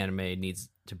material, the anime needs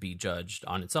to be judged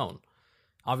on its own.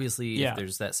 Obviously, if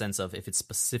there's that sense of, if it's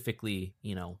specifically,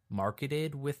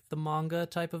 marketed with the manga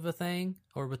type of a thing,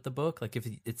 or with the book, like if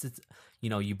it's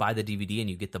you buy the DVD and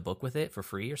you get the book with it for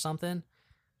free or something.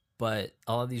 But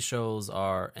a lot of these shows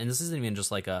are, and this isn't even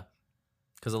just like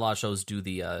because a lot of shows do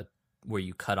the, where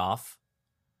you cut off,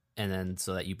 and then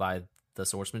so that you buy the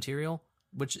source material,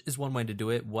 which is one way to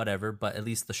do it, whatever, but at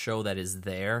least the show that is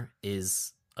there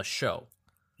is a show.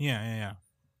 Yeah.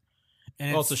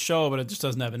 And it's a show, but it just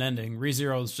doesn't have an ending.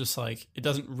 ReZero is just like, it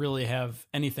doesn't really have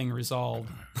anything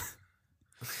resolved.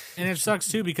 And it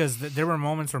sucks too, because there were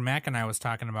moments where Mac and I was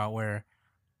talking about where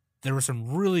there were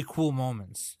some really cool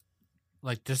moments,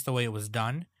 like just the way it was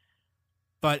done,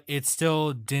 but it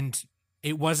still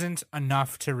it wasn't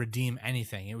enough to redeem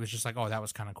anything. It was just like, oh, that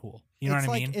was kind of cool. You know what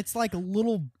I mean? It's like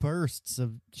little bursts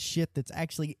of shit that's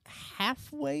actually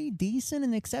halfway decent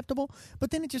and acceptable,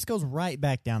 but then it just goes right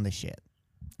back down to shit.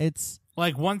 It's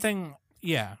like one thing,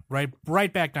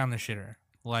 right back down the shitter.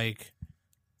 I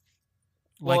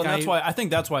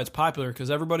think that's why it's popular, because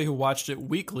everybody who watched it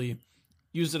weekly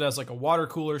used it as like a water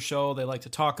cooler show. They like to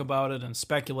talk about it and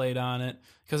speculate on it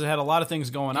because it had a lot of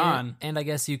things going on. And I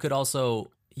guess you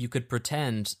could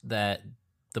pretend that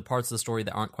the parts of the story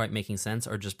that aren't quite making sense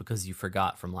are just because you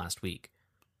forgot from last week.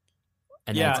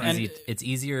 And it's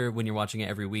easier when you're watching it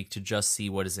every week to just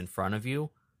see what is in front of you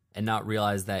and not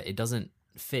realize that it doesn't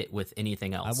fit with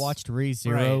anything else. I watched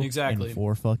ReZero in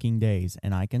 4 fucking days,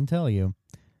 and I can tell you,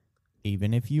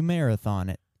 even if you marathon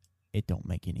it, it don't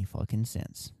make any fucking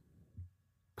sense.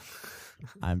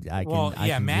 Mac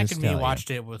and me watched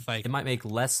it with like... It might make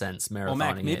less sense marathoning Well,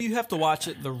 Mac, maybe you have to watch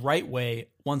it the right way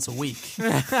once a week.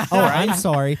 I'm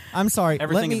sorry.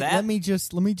 Everything let me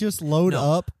just load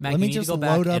up. Mac, let me you just need to go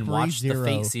back load up and watch the ReZero.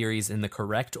 Fate series in the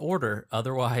correct order.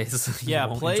 Otherwise, you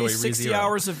won't play enjoy 60 ReZero.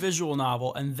 hours of visual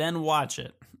novel and then watch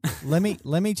it. let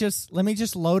me just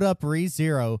load up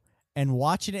ReZero and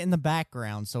watch it in the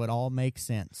background so it all makes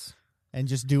sense. And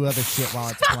just do other shit while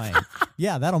it's playing.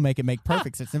 Yeah, that'll make it make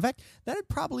perfect sense. In fact, that'd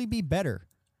probably be better.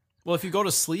 Well, if you go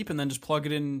to sleep and then just plug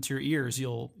it into your ears,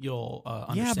 you'll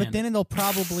understand. Yeah, but then it'll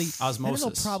probably Osmosis.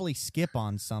 Then it'll probably skip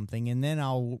on something, and then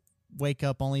I'll wake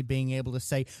up only being able to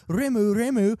say Rimu,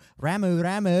 Rimu, Ramu,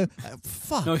 Ramu.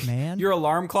 Fuck, No, man. Your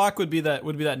alarm clock would be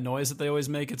that noise that they always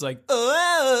make. It's like,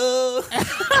 oh.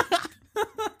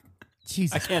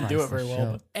 Jesus I can't do Christ, it very this well.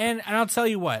 show. But And I'll tell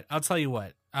you what. I'll tell you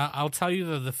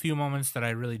the few moments that I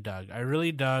really dug. I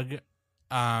really dug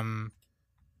the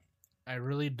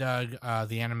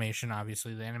animation.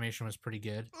 Obviously, the animation was pretty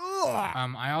good.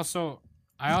 I also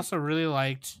really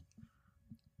liked.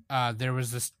 They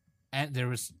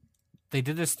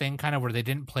did this thing kind of where they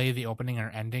didn't play the opening or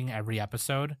ending every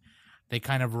episode. They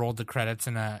kind of rolled the credits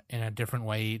in a different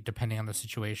way depending on the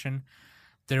situation.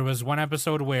 There was one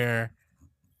episode where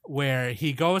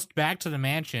he goes back to the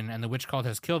mansion and the witch cult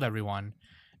has killed everyone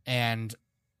and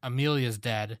Amelia's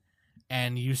dead,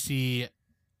 and you see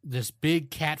this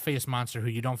big cat face monster who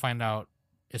you don't find out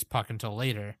is Puck until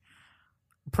later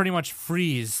pretty much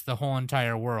freeze the whole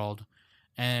entire world,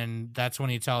 and that's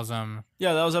when he tells him,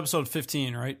 yeah, that was episode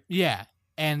 15, right? yeah,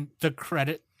 and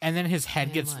then his head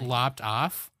Man, gets like- lopped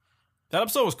off. That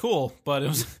episode was cool, but it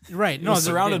was Right. it No, was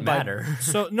the- surrounded didn't by matter.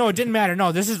 So no, it didn't matter.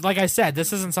 No, this is, like I said,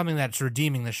 this isn't something that's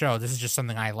redeeming the show. This is just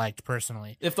something I liked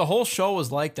personally. If the whole show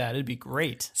was like that, it'd be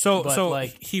great. So But, so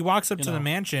like, he walks up you to the know.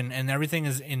 mansion and everything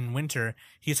is in winter.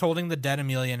 He's holding the dead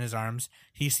Amelia in his arms.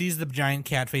 He sees the giant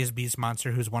cat-faced beast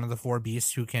monster, who's one of the 4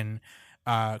 beasts who can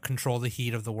control the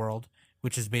heat of the world,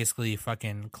 which is basically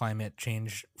fucking climate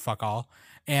change fuck all.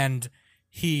 And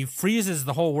he freezes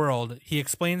the whole world. He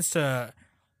explains to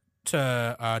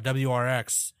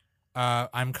WRX,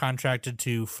 I'm contracted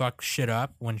to fuck shit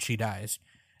up when she dies.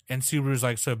 And Subaru's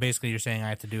like, so basically you're saying I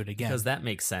have to do it again. Because that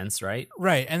makes sense, right?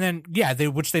 Right. And then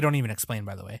which they don't even explain,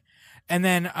 by the way. And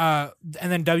then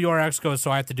WRX goes,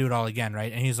 so I have to do it all again,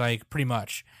 right? And he's like, pretty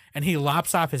much. And he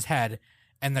lops off his head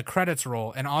and the credits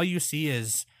roll, and all you see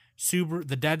is Subaru,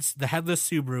 the headless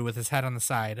Subaru with his head on the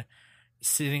side,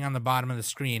 sitting on the bottom of the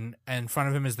screen. And in front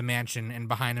of him is the mansion, and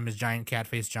behind him is giant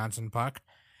cat-faced Johnson Puck.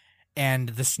 And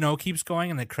the snow keeps going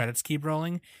and the credits keep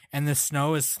rolling, and the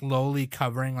snow is slowly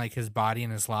covering like his body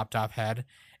and his lopped off head,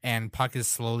 and Puck is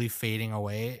slowly fading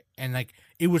away. And like,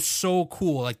 it was so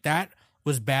cool. Like, that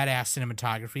was badass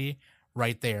cinematography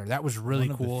right there. That was really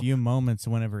One of cool. the few moments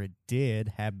whenever it did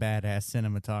have badass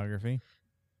cinematography.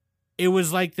 It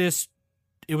was like this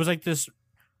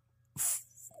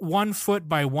 1 foot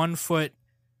by 1 foot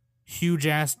huge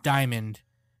ass diamond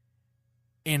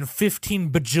in 15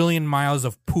 bajillion miles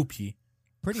of poopy.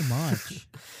 Pretty much.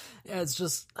 Yeah, it's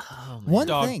just oh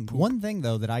man. One thing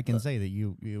though that I can say that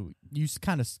you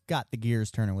kind of got the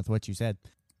gears turning with what you said.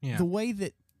 Yeah. The way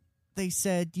that they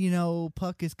said,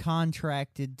 Puck is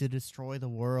contracted to destroy the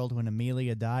world when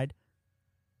Amelia died.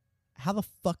 How the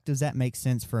fuck does that make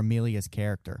sense for Amelia's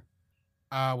character?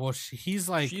 Well, he's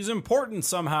like, she's important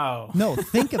somehow. No,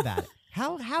 think about it.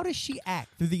 How does she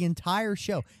act through the entire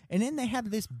show? And then they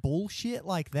have this bullshit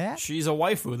like that. She's a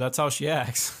waifu. That's how she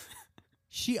acts.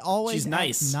 She always She's acts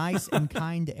nice. nice and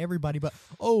kind to everybody, but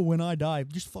when I die,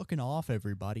 just fucking off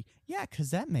everybody. Yeah,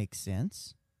 because that makes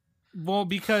sense. well,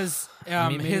 because I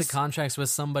mean, maybe his the contract's with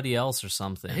somebody else or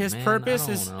something. his Man, purpose I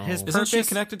don't is- know. his Isn't she Purpose-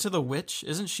 connected to the witch?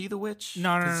 Isn't she the witch?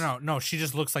 no. She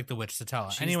just looks like the witch,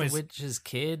 Satella. She's Anyways, the witch's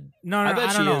kid. no, I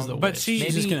bet I don't she know. is the but witch. she,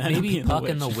 She's just Maybe gonna end up maybe being the Puck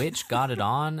and the witch. witch got it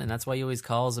on, and that's why he always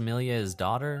calls Amelia his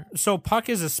daughter. so Puck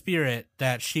is a spirit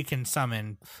that she can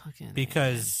summon Fucking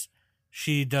because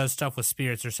she does stuff with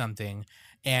spirits or something,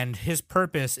 and his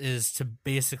purpose is to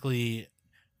basically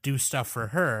do stuff for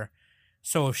her.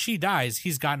 So if she dies,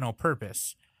 he's got no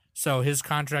purpose. So his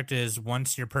contract is,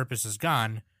 once your purpose is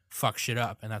gone, fuck shit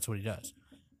up, and that's what he does.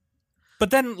 But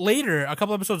then later, a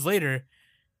couple episodes later,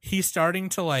 he's starting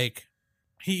to like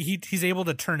he's able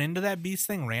to turn into that beast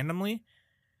thing randomly,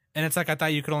 and it's like, I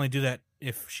thought you could only do that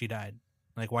if she died.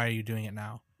 Like, why are you doing it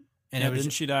now? And Yeah, it was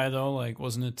didn't she die though? Like,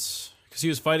 wasn't it because he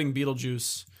was fighting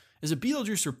Beetlejuice? Is it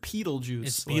Beetlejuice or Beetlejuice?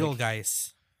 it's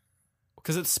Beetlegeist.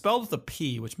 Because it's spelled with a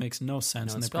P, which makes no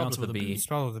sense, No, and it's they pronounce it spelled with a with a B. B. It's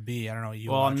spelled with a B. I don't know. You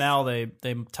Well, watch. now they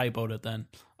typoed it then.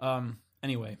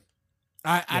 Anyway,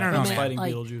 I don't he know, was man. fighting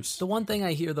Like, Beetlejuice. The one thing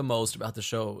I hear the most about the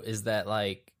show is that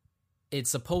like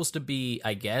it's supposed to be,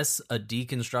 I guess, a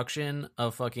deconstruction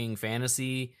of fucking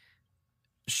fantasy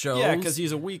shows. Yeah, because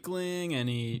he's a weakling, and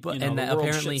and that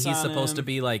apparently he's supposed to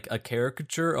be like a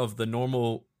caricature of the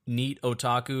normal neat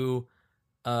otaku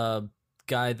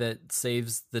guy that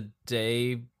saves the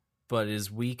day but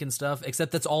is weak and stuff,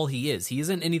 except that's all he is. He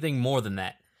isn't anything more than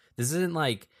that. This isn't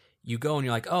like you go and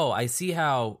you're like, oh, I see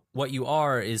how what you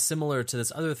are is similar to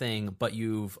this other thing, but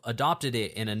you've adopted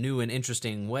it in a new and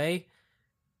interesting way.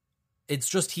 it's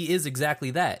just he is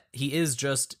exactly that. He is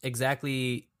just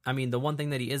exactly. I mean, the one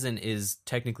thing that he isn't is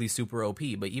technically super OP,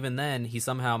 but even then, he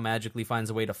somehow magically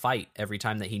finds a way to fight every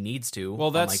time that he needs to. Well,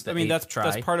 unlike the eighth that's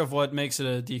try. part of what makes it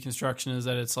a deconstruction is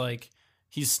that it's like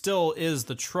he still is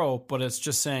the trope, but it's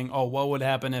just saying, oh, what would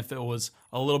happen if it was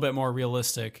a little bit more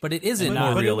realistic? But it isn't But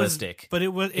more it was- realistic. But it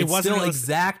was. It it's wasn't still realistic.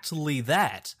 exactly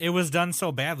that. It was done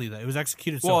so badly that it was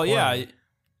executed so well, poorly. yeah,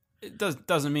 it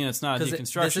doesn't mean it's not a 'Cause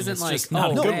deconstruction. this isn't it's like, just not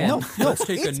oh, a good man, one. let's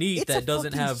take a it's- neat it's that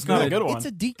doesn't fucking- have not a good. good one. It's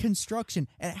a deconstruction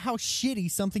and how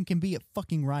shitty something can be at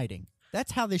fucking writing.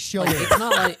 That's how this show Like,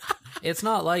 is. it's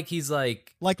not like he's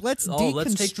like, Like, let's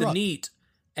let's take the deconstruct. neat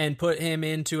and put him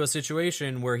into a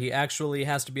situation where he actually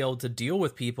has to be able to deal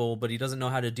with people, but he doesn't know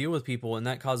how to deal with people, and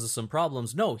that causes some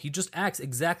problems. No, he just acts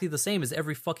exactly the same as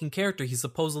every fucking character he's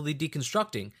supposedly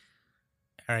deconstructing.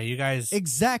 All right, you guys.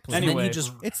 Exactly. And then Anyway. he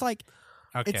just It's like,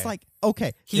 Okay. it's like,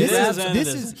 okay, He this grabs- is, and this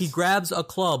it is, isn't. he grabs a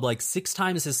club like 6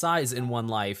 times his size in one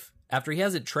life. After he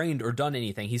hasn't trained or done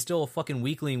anything, he's still a fucking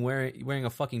weakling wearing a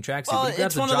fucking tracksuit. Well, But he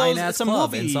grabs it's a one of giant those- ass it's a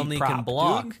club movie and suddenly prop, can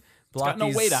block. dude. Block got no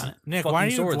these weight on it. Nick, fucking why are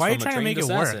you- swords why are you from a trying to trained make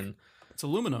it work? assassin. It's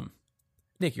aluminum.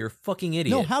 Nick, you're a fucking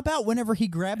idiot. no, how about whenever he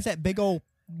grabs that big old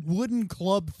wooden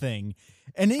club thing?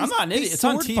 And he's, I'm not an he's idiot. It's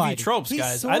on sword TV fighting. tropes, He's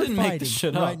guys. sword I didn't make this fighting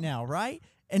shit up. right now, right?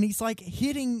 And he's like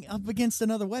hitting up against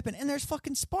another weapon, and there's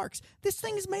fucking sparks. This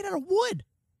thing is made out of wood.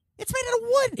 It's made out of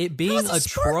wood. It How being is a it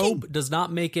sparking? trope does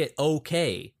not make it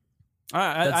okay.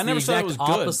 That's I never the said it exact was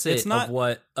good. opposite It's not. of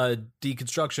what a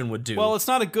deconstruction would do. Well, it's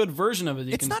not a good version of a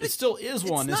deconstruction. It's not a- it still is it's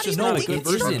one. It's not just even not a a good it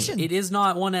version. isn't. It is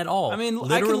not one at all. I mean, I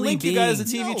literally can link being, you guys a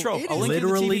TV No, trope. it I'll is. link you the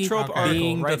literally TV trope Okay. article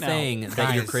being right the now. thing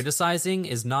that you're Guys. criticizing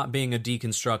is not being a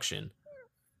deconstruction.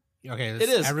 Okay, It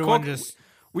is. Everyone Quote- just.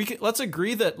 Let's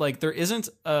agree that like there isn't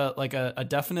a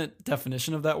definite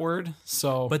definition of that word.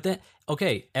 So, But then,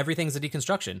 okay, everything's a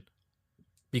deconstruction.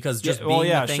 Because just Yeah, well,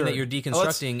 being yeah, the thing sure. that you're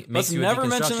deconstructing let's makes you a never deconstruction.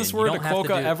 mention this You word don't have to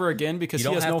Cloaca do- ever again because you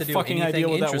he don't has have no to do fucking anything idea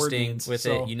what that word interesting means. with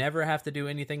So- it. You never have to do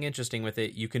anything interesting with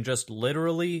it. You can just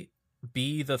literally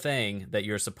be the thing that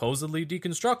you're supposedly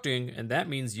deconstructing, and that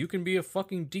means you can be a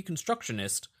fucking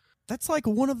deconstructionist. That's like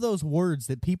one of those words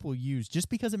that people use just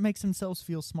because it makes themselves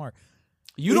feel smart.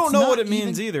 You It's don't know what not it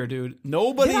means even- either, dude.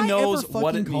 Nobody Did I knows ever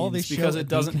what it fucking call means this because show it a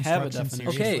doesn't have a deconstruction definition.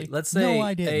 series? Okay, Seriously? let's say No,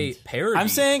 I a didn't. parody. I'm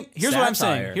saying here's what I'm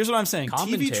saying. satire, Here's what I'm saying. TV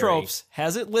commentary. Tropes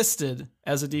has it listed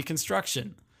as a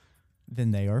deconstruction.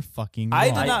 Then they are fucking I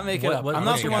wrong. did not make it up. I'm not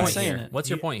what's the your one point saying here? it. What's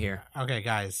your point here? Okay,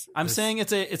 guys. I'm this- saying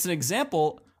it's an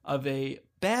example of a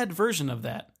bad version of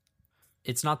that.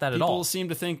 It's not that at People all. seem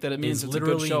to think that it means It's it's a good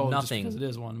literally show nothing. just because it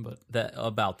is one, but That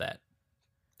about that.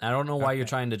 I don't know why you're Okay.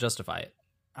 trying to justify it.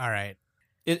 All right.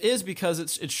 it is because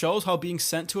it shows how being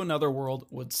sent to another world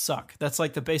would suck. That's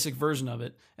like the basic version of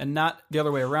it, and not the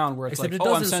other way around where it's Except like, it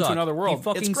oh, I'm doesn't sent suck. to another world. He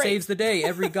fucking it's great saves the day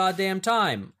every goddamn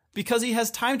time. because he has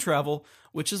time travel,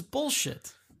 which is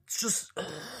bullshit. It's just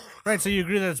Right, so you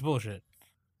agree that it's bullshit.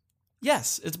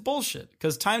 Yes, it's bullshit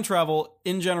because time travel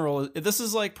in general. This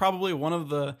is like probably one of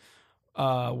the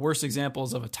worst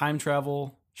examples of a time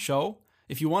travel show.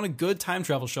 If you want a good time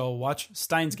travel show, watch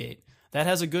Steins Gate. That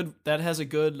has a good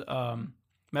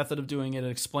method of doing it. It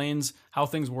explains how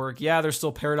things work. Yeah, there's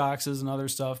still paradoxes and other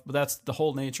stuff, but that's the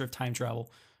whole nature of time travel.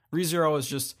 ReZero is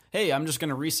just, hey, I'm just going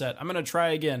to reset. I'm going to try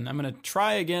again. I'm going to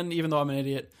try again, even though I'm an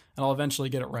idiot, and I'll eventually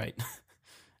get it right.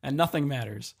 And nothing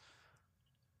matters.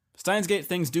 Steins Gate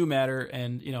things do matter,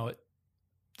 and you know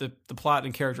the plot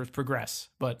and characters progress.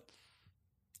 But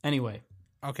anyway,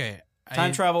 Okay.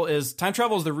 time travel is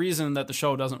the reason that the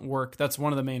show doesn't work. That's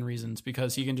one of the main reasons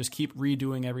because he can just keep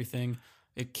redoing everything.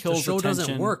 It the kills show tension.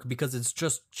 doesn't work because it's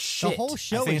just shit. The whole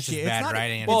show think is it's just shit. bad not,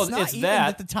 writing. Well, it's not it's even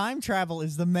that. the time travel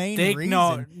is the main They reason.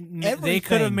 no, they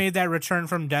could have Everything. made that return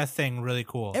from death thing really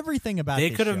cool. Everything about They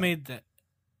this could have show. made that.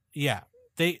 Yeah,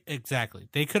 they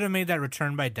could have made that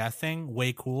return by death thing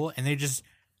way cool, and they just.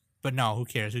 But no, who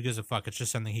cares? Who gives a fuck? It's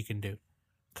just something he can do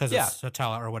because Yeah. it's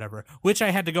Satella or whatever. Which I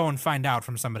had to go and find out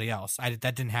from somebody else. That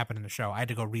didn't happen in the show. I had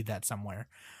to go read that somewhere.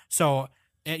 So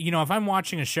if I'm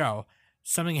watching a show,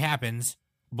 something happens,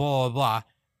 blah blah blah,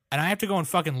 and I have to go and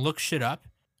fucking look shit up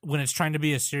when it's trying to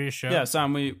be a serious show. Yeah,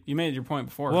 Sam, you made your point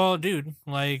before. Well, dude,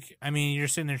 you're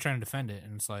sitting there trying to defend it,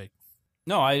 and it's like,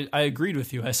 no, I agreed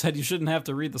with you. I said you shouldn't have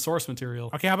to read the source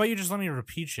material. okay, how about you just let me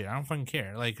repeat shit? I don't fucking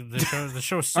care. Like the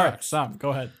show All right, sucks. Sam, go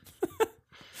ahead.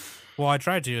 Well, I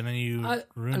tried to, and then you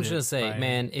ruined I'm just it. gonna say, by-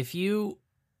 man, if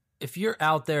you're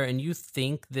out there and you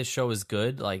think this show is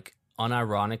good, like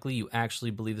unironically, you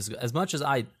actually believe this is good. As much as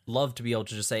I love to be able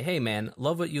to just say, hey, man,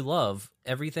 love what you love,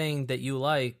 everything that you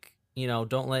like,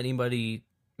 don't let anybody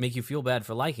make you feel bad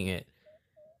for liking it.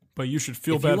 But you should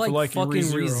feel If bad you like for liking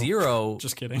fucking ReZero. ReZero,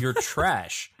 Just kidding. You're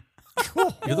trash.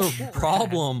 You're the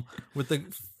problem with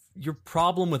your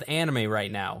problem with anime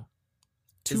right now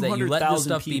is that you let this 200,000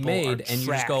 stuff be people made are and you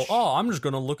just go, trash. oh, I'm just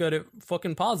gonna look at it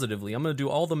fucking positively. I'm gonna do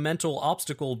all the mental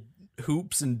obstacle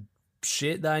hoops and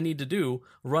shit that I need to do,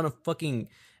 run a fucking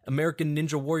American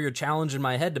Ninja Warrior challenge in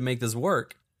my head to make this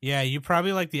work. Yeah, you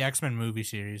probably like the X-Men movie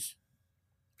series.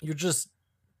 You're just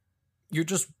You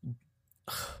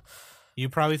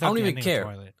probably thought I don't the even ending care.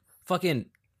 was Twilight. fucking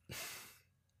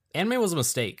anime was a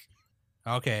mistake.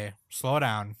 Okay, slow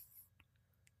down.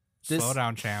 This- Slow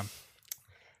down, champ.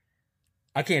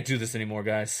 I can't do this anymore,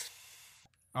 guys.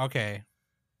 Okay.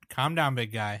 Calm down,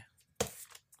 big guy.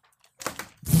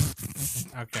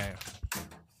 Okay.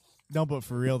 No, but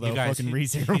for real though, You guys, fucking he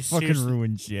ReZero fucking seriously-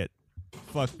 ruined shit.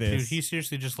 Fuck this. Dude, he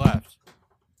seriously just left.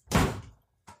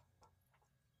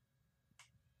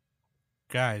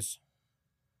 Guys.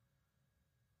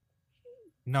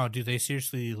 No, dude, they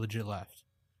seriously legit left.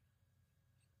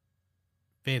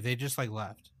 Babe, they just like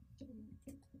left.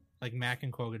 Like Mac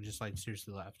and Kogan just like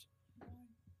seriously left.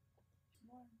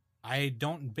 I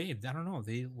don't know.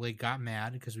 They like got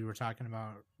mad because we were talking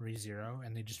about ReZero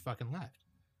and they just fucking left.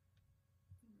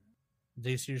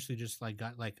 They seriously just like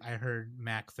got like I heard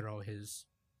Mac throw his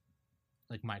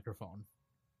like microphone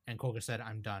and Koga said,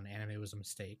 "I'm done. Anime was a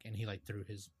mistake," and he like threw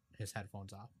his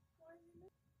headphones off.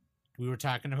 We were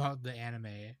talking about the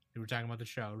anime, we were talking about the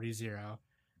show, ReZero,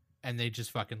 and they just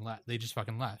fucking left. They just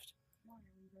fucking left.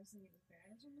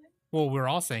 Well, we're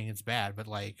all saying it's bad, but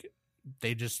like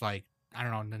they just like I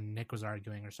don't know, and then Nick was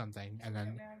arguing or something, and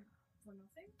then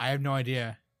I have no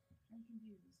idea.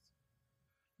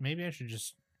 Maybe I should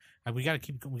just we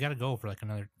gotta go for like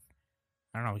another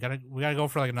I don't know, we gotta go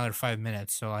for like another 5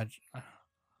 minutes, so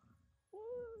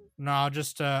I'll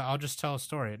just tell a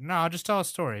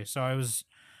story. So I was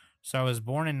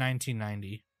born in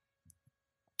 1990.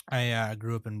 I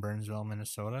grew up in Burnsville,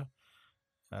 Minnesota.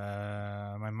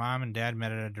 My mom and dad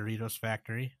met at a Doritos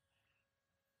factory.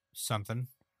 Something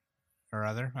or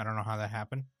other. I don't know how that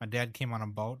happened. My dad came on a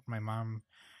boat. My mom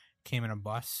came in a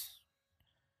bus.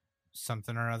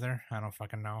 Something or other. I don't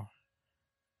fucking know.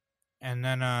 And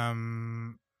then,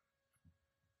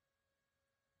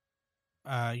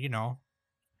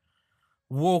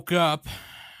 woke up,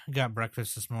 got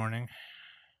breakfast this morning,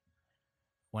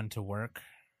 went to work.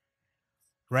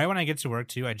 Right when I get to work,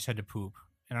 too, I just had to poop.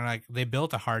 And they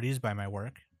built a Hardee's by my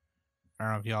work. I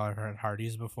don't know if y'all have heard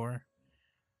Hardee's before.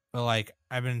 But, like,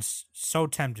 I've been so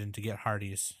tempted to get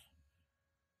Hardee's.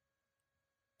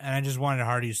 And I just wanted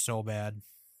Hardee's so bad.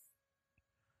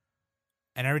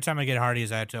 And every time I get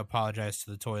Hardee's, I have to apologize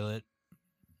to the toilet.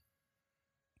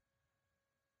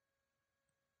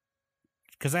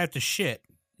 Because I have to shit.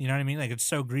 You know what I mean? Like, it's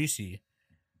so greasy.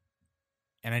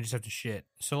 And I just have to shit.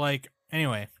 So, like,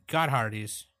 anyway, got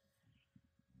Hardee's.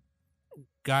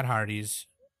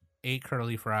 Ate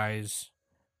curly fries.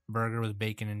 Burger with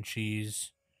bacon and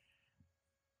cheese.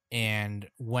 And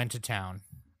went to town.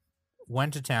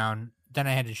 Then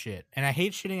I had to shit. And I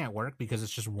hate shitting at work because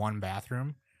it's just one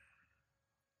bathroom.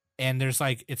 And it's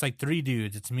like 3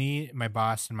 dudes. It's me, my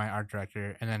boss, and my art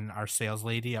director, and then our sales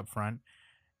lady up front.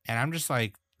 And I'm just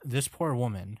like, this poor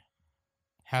woman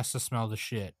has to smell the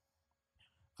shit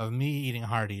of me eating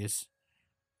Hardee's,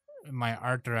 my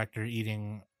art director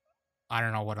eating I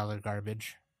don't know what other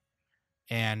garbage,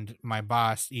 and my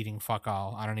boss eating fuck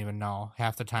all. I don't even know.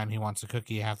 Half the time he wants a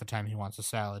cookie, half the time he wants a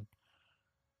salad.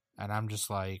 And I'm just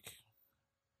like,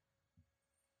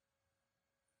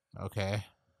 okay.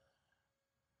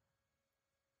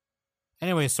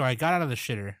 Anyway, so I got out of the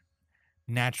shitter.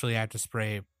 Naturally, I have to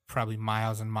spray probably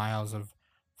miles and miles of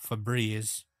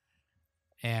Febreze.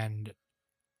 And,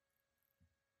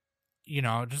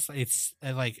 just, it's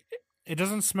like, it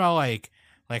doesn't smell like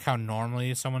how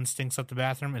normally someone stinks up the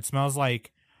bathroom. It smells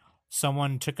like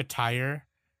someone took a tire,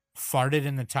 farted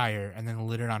in the tire, and then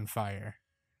lit it on fire.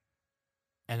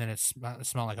 And then it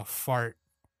smelled like a fart.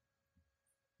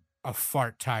 A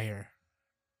fart tire.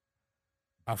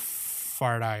 A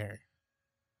fart tire.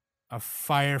 A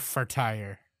fire for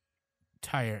tire.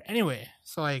 Anyway,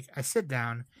 so like I sit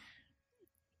down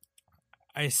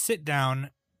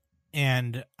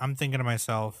and I'm thinking to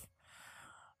myself,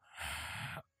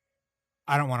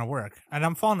 I don't want to work. And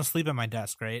I'm falling asleep at my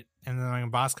desk, right? And then my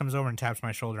boss comes over and taps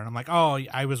my shoulder and I'm like, oh,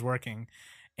 I was working.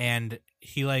 And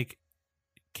he like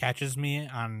catches me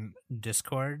on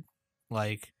Discord,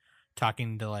 like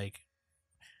talking to like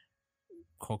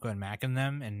Coca and Mac and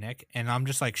them and Nick, and I'm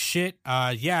just like, shit,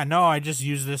 yeah, no, I just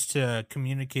use this to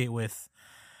communicate with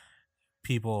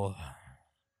people.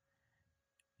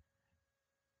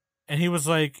 And he was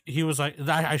like,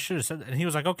 I should have said that. And he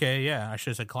was like, okay, yeah, I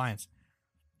should have said clients.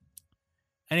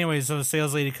 Anyways, so the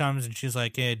sales lady comes and she's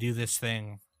like, "Hey, do this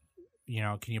thing. You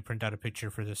know, can you print out a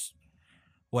picture for this?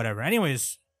 Whatever."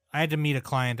 Anyways, I had to meet a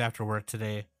client after work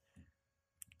today.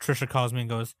 Trisha calls me and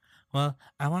goes, "Well,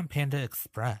 I want Panda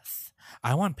Express.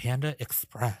 I want Panda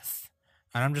Express."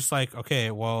 And I'm just like,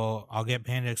 "Okay, well, I'll get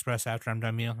Panda Express after I'm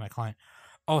done meeting with my client."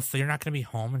 "Oh, so you're not going to be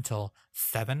home until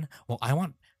 7? Well, I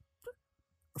want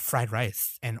fried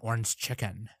rice and orange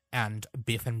chicken and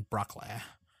beef and broccoli."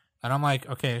 And I'm like,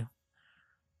 "Okay,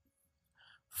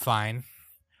 fine."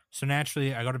 So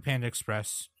naturally, I go to Panda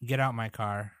Express, get out my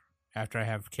car after I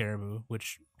have Caribou,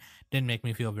 which didn't make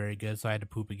me feel very good, so I had to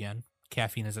poop again.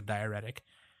 Caffeine is a diuretic.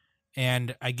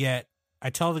 And I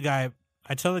tell the guy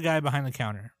behind the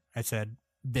counter, I said,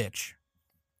 "Bitch,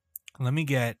 let me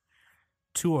get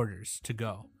 2 orders to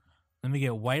go. Let me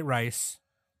get white rice,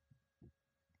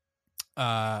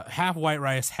 half white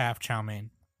rice, half chow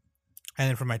mein. And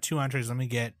then for my 2 entrees, let me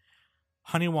get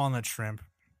honey walnut shrimp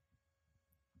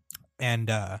and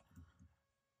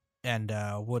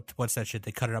what's that shit?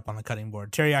 They cut it up on the cutting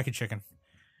board. Teriyaki chicken."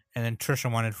 And then Trisha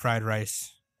wanted fried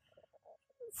rice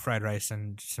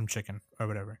and some chicken or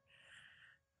whatever.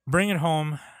 Bring it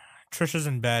home. Trisha's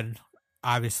in bed.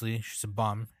 Obviously, she's a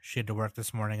bum. She had to work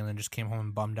this morning and then just came home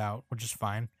and bummed out, which is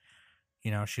fine.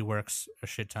 You know, she works a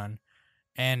shit ton.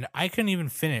 And I couldn't even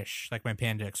finish, like, my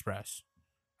Panda Express.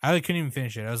 I couldn't even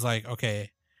finish it. I was like,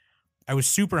 okay. I was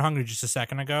super hungry just a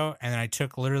second ago, and then I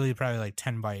took literally probably like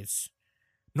 10 bites.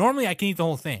 Normally, I can eat the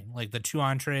whole thing. Like, the 2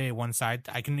 entree, 1 side,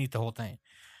 I can eat the whole thing.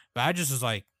 But I just was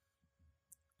like,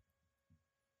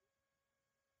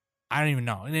 I don't even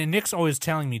know. And then Nick's always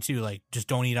telling me too, like, just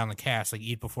don't eat on the cast, like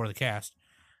eat before the cast.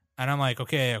 And I'm like,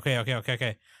 okay.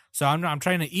 So I'm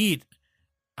trying to eat.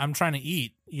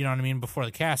 You know what I mean, before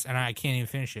the cast, and I can't even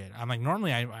finish it. I'm like,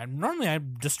 normally I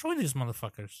destroy these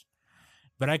motherfuckers,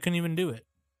 but I couldn't even do it.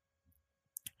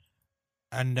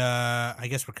 And I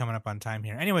guess we're coming up on time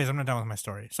here. Anyways, I'm not done with my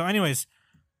story. So, anyways,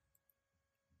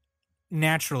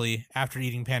 naturally, after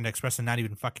eating Panda Express and not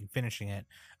even fucking finishing it,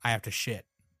 I have to shit.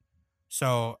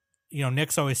 So, you know,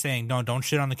 Nick's always saying, "No, don't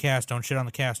shit on the cast, don't shit on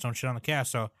the cast, don't shit on the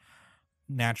cast." So,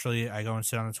 naturally, I go and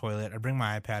sit on the toilet. I bring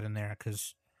my iPad in there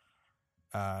because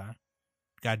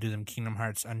gotta do them Kingdom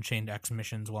Hearts Unchained X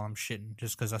missions while I'm shitting,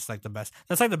 just because that's like the best.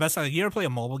 That's like the best. Like, you ever play a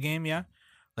mobile game, yeah?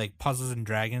 Like Puzzles and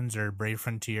Dragons or Brave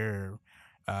Frontier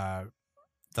or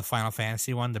the Final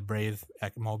Fantasy one, the Brave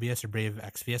Mobius or Brave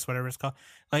Exvius, whatever it's called.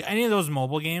 Like, any of those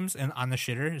mobile games and on the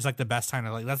shitter is like the best time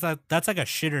to, like, that's like a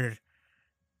shitter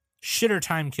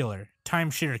time killer.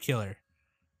 Time shitter killer.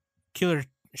 Killer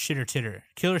shitter titter.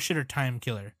 Killer shitter time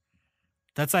killer.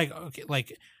 That's like, okay,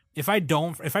 like, if I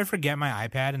forget my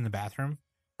iPad in the bathroom,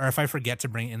 or if I forget to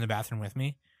bring it in the bathroom with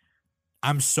me,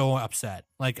 I'm so upset.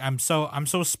 Like, I'm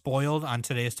so spoiled on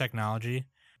today's technology.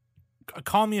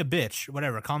 Call me a bitch,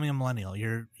 whatever. Call me a millennial.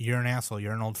 You're an asshole.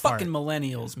 You're an old Fucking fart.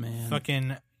 millennials, man.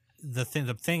 Fucking the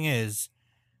thing is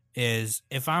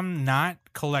if I'm not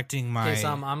collecting my Okay, so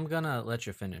I'm gonna let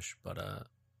you finish, but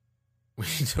we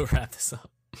need to wrap this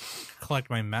up. collect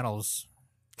my medals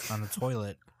on the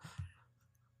toilet,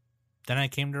 then I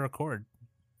came to record.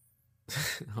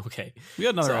 Okay, We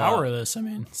got another So, hour of this. I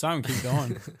mean, Sam, keep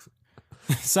going.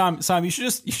 Sam, you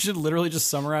should literally just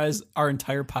summarize our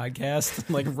entire podcast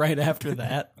like right after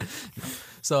that.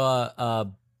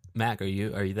 so Mac, are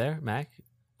you there? Mac,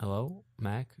 hello,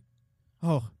 Mac.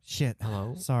 Oh shit!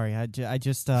 Hello? Sorry, I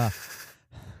just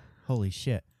holy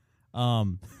shit.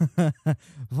 Funny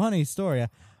story.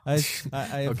 I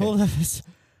Okay. pulled up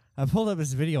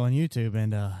this video on YouTube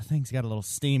and things got a little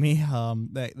steamy.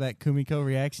 That Kumiko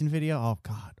reaction video. Oh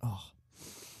god.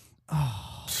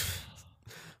 Oh.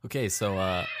 Okay, so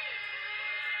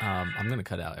I'm gonna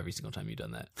cut out every single time you've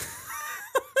done that.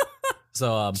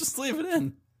 So Just leave it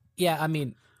in. yeah, I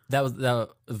mean that was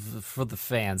for the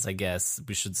fans, I guess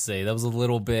we should say that was a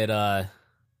little bit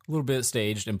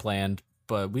staged and planned,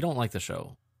 but we don't like the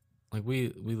show. Like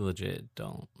we legit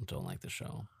don't like the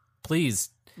show. Please,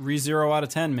 0 out of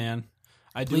 10, man.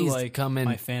 I do please like come in.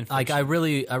 my fan Like fiction.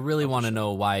 I really want to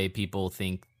know why people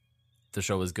think the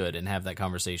show is good and have that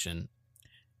conversation.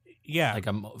 Yeah. Like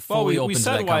I'm Well, fully we open to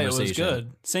said that why it conversation. was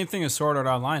good. Same thing as Sword Art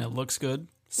Online. It looks good,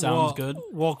 sounds good,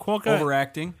 Well, Quokka,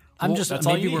 overacting. I'm Well, just that's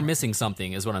all maybe you we're need. missing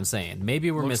something is what I'm saying.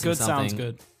 Maybe we're Looks missing good, something, sounds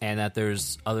good. and that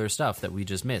there's other stuff that we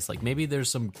just missed. Like maybe there's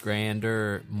some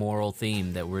grander moral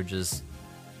theme that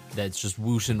that's just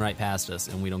whooshing right past us,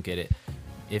 and we don't get it.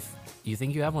 If you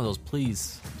think you have one of those,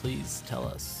 please tell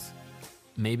us.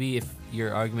 Maybe if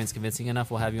your argument's convincing enough,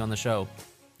 we'll have you on the show,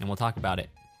 and we'll talk about it.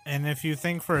 and if you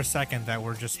think for a second that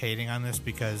we're just hating on this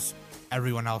because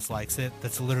everyone else likes it,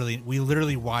 we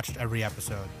literally watched every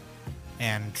episode.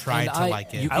 and tried And to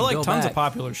like it. you I can like go tons back. of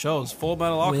popular shows. Full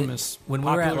Metal Alchemist. When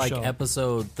we were at popular like show.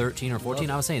 episode 13 or 14,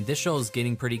 I was saying this show's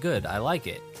getting pretty good. I like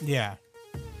it, Yeah.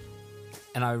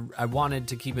 and I wanted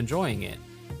to keep enjoying it.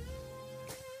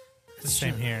 It's the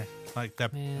same here. Like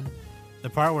Man, the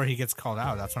part where he gets called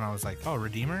out, that's when I was like, oh,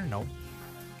 Redeemer? Nope.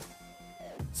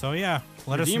 So yeah,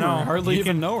 let Redeemer, us know. hardly You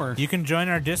even can, know her. You can join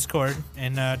our Discord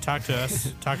and talk to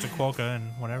us, talk to Quokka and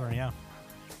whatever, yeah.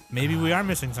 Maybe we are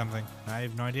missing something. I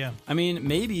have no idea. I mean,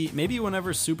 maybe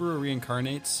whenever Subaru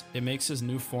reincarnates, it makes his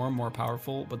new form more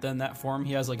powerful. But then that form,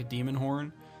 he has like a demon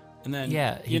horn, and then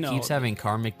yeah, he you know, keeps having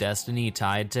karmic destiny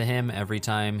tied to him every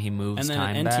time he moves and then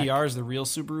time back. NTR is the real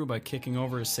Subaru by kicking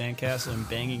over his sandcastle and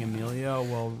banging Amelia.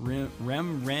 Well,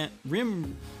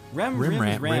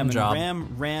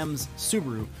 Ram's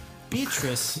Subaru.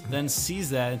 Beatrice then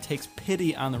sees that and takes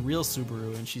pity on the real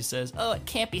Subaru, and she says, "Oh, it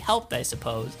can't be helped, I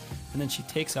suppose." And then she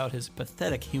takes out his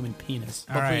pathetic human penis.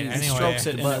 All right, and anyway. strokes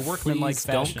it in a But workmanlike please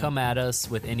fashion. don't come at us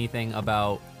with anything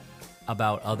about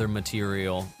other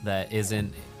material that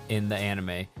isn't in the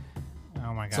anime.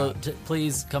 Oh my god. So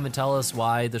please come and tell us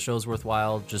why the show's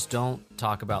worthwhile. Just don't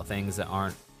talk about things that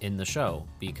aren't in the show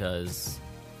because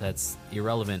that's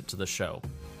irrelevant to the show.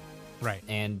 right.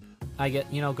 And I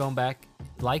get, going back,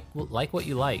 like what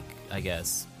you like, I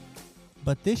guess.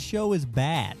 But this show is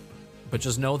bad. But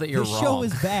just know that you're This wrong. show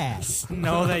is bad.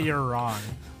 Know that you're wrong.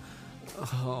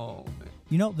 Oh,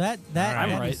 You know that All right.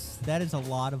 I'm right. that is a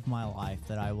lot of my life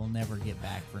that I will never get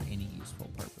back for any useful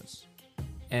purpose.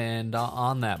 and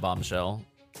on that bombshell,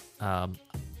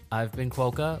 I've been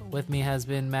Quokka. With me has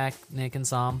been Mac, Nick, and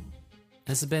Sam.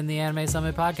 This has been the Anime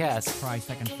Summit Podcast. Christ,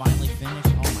 I can finally finish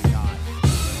all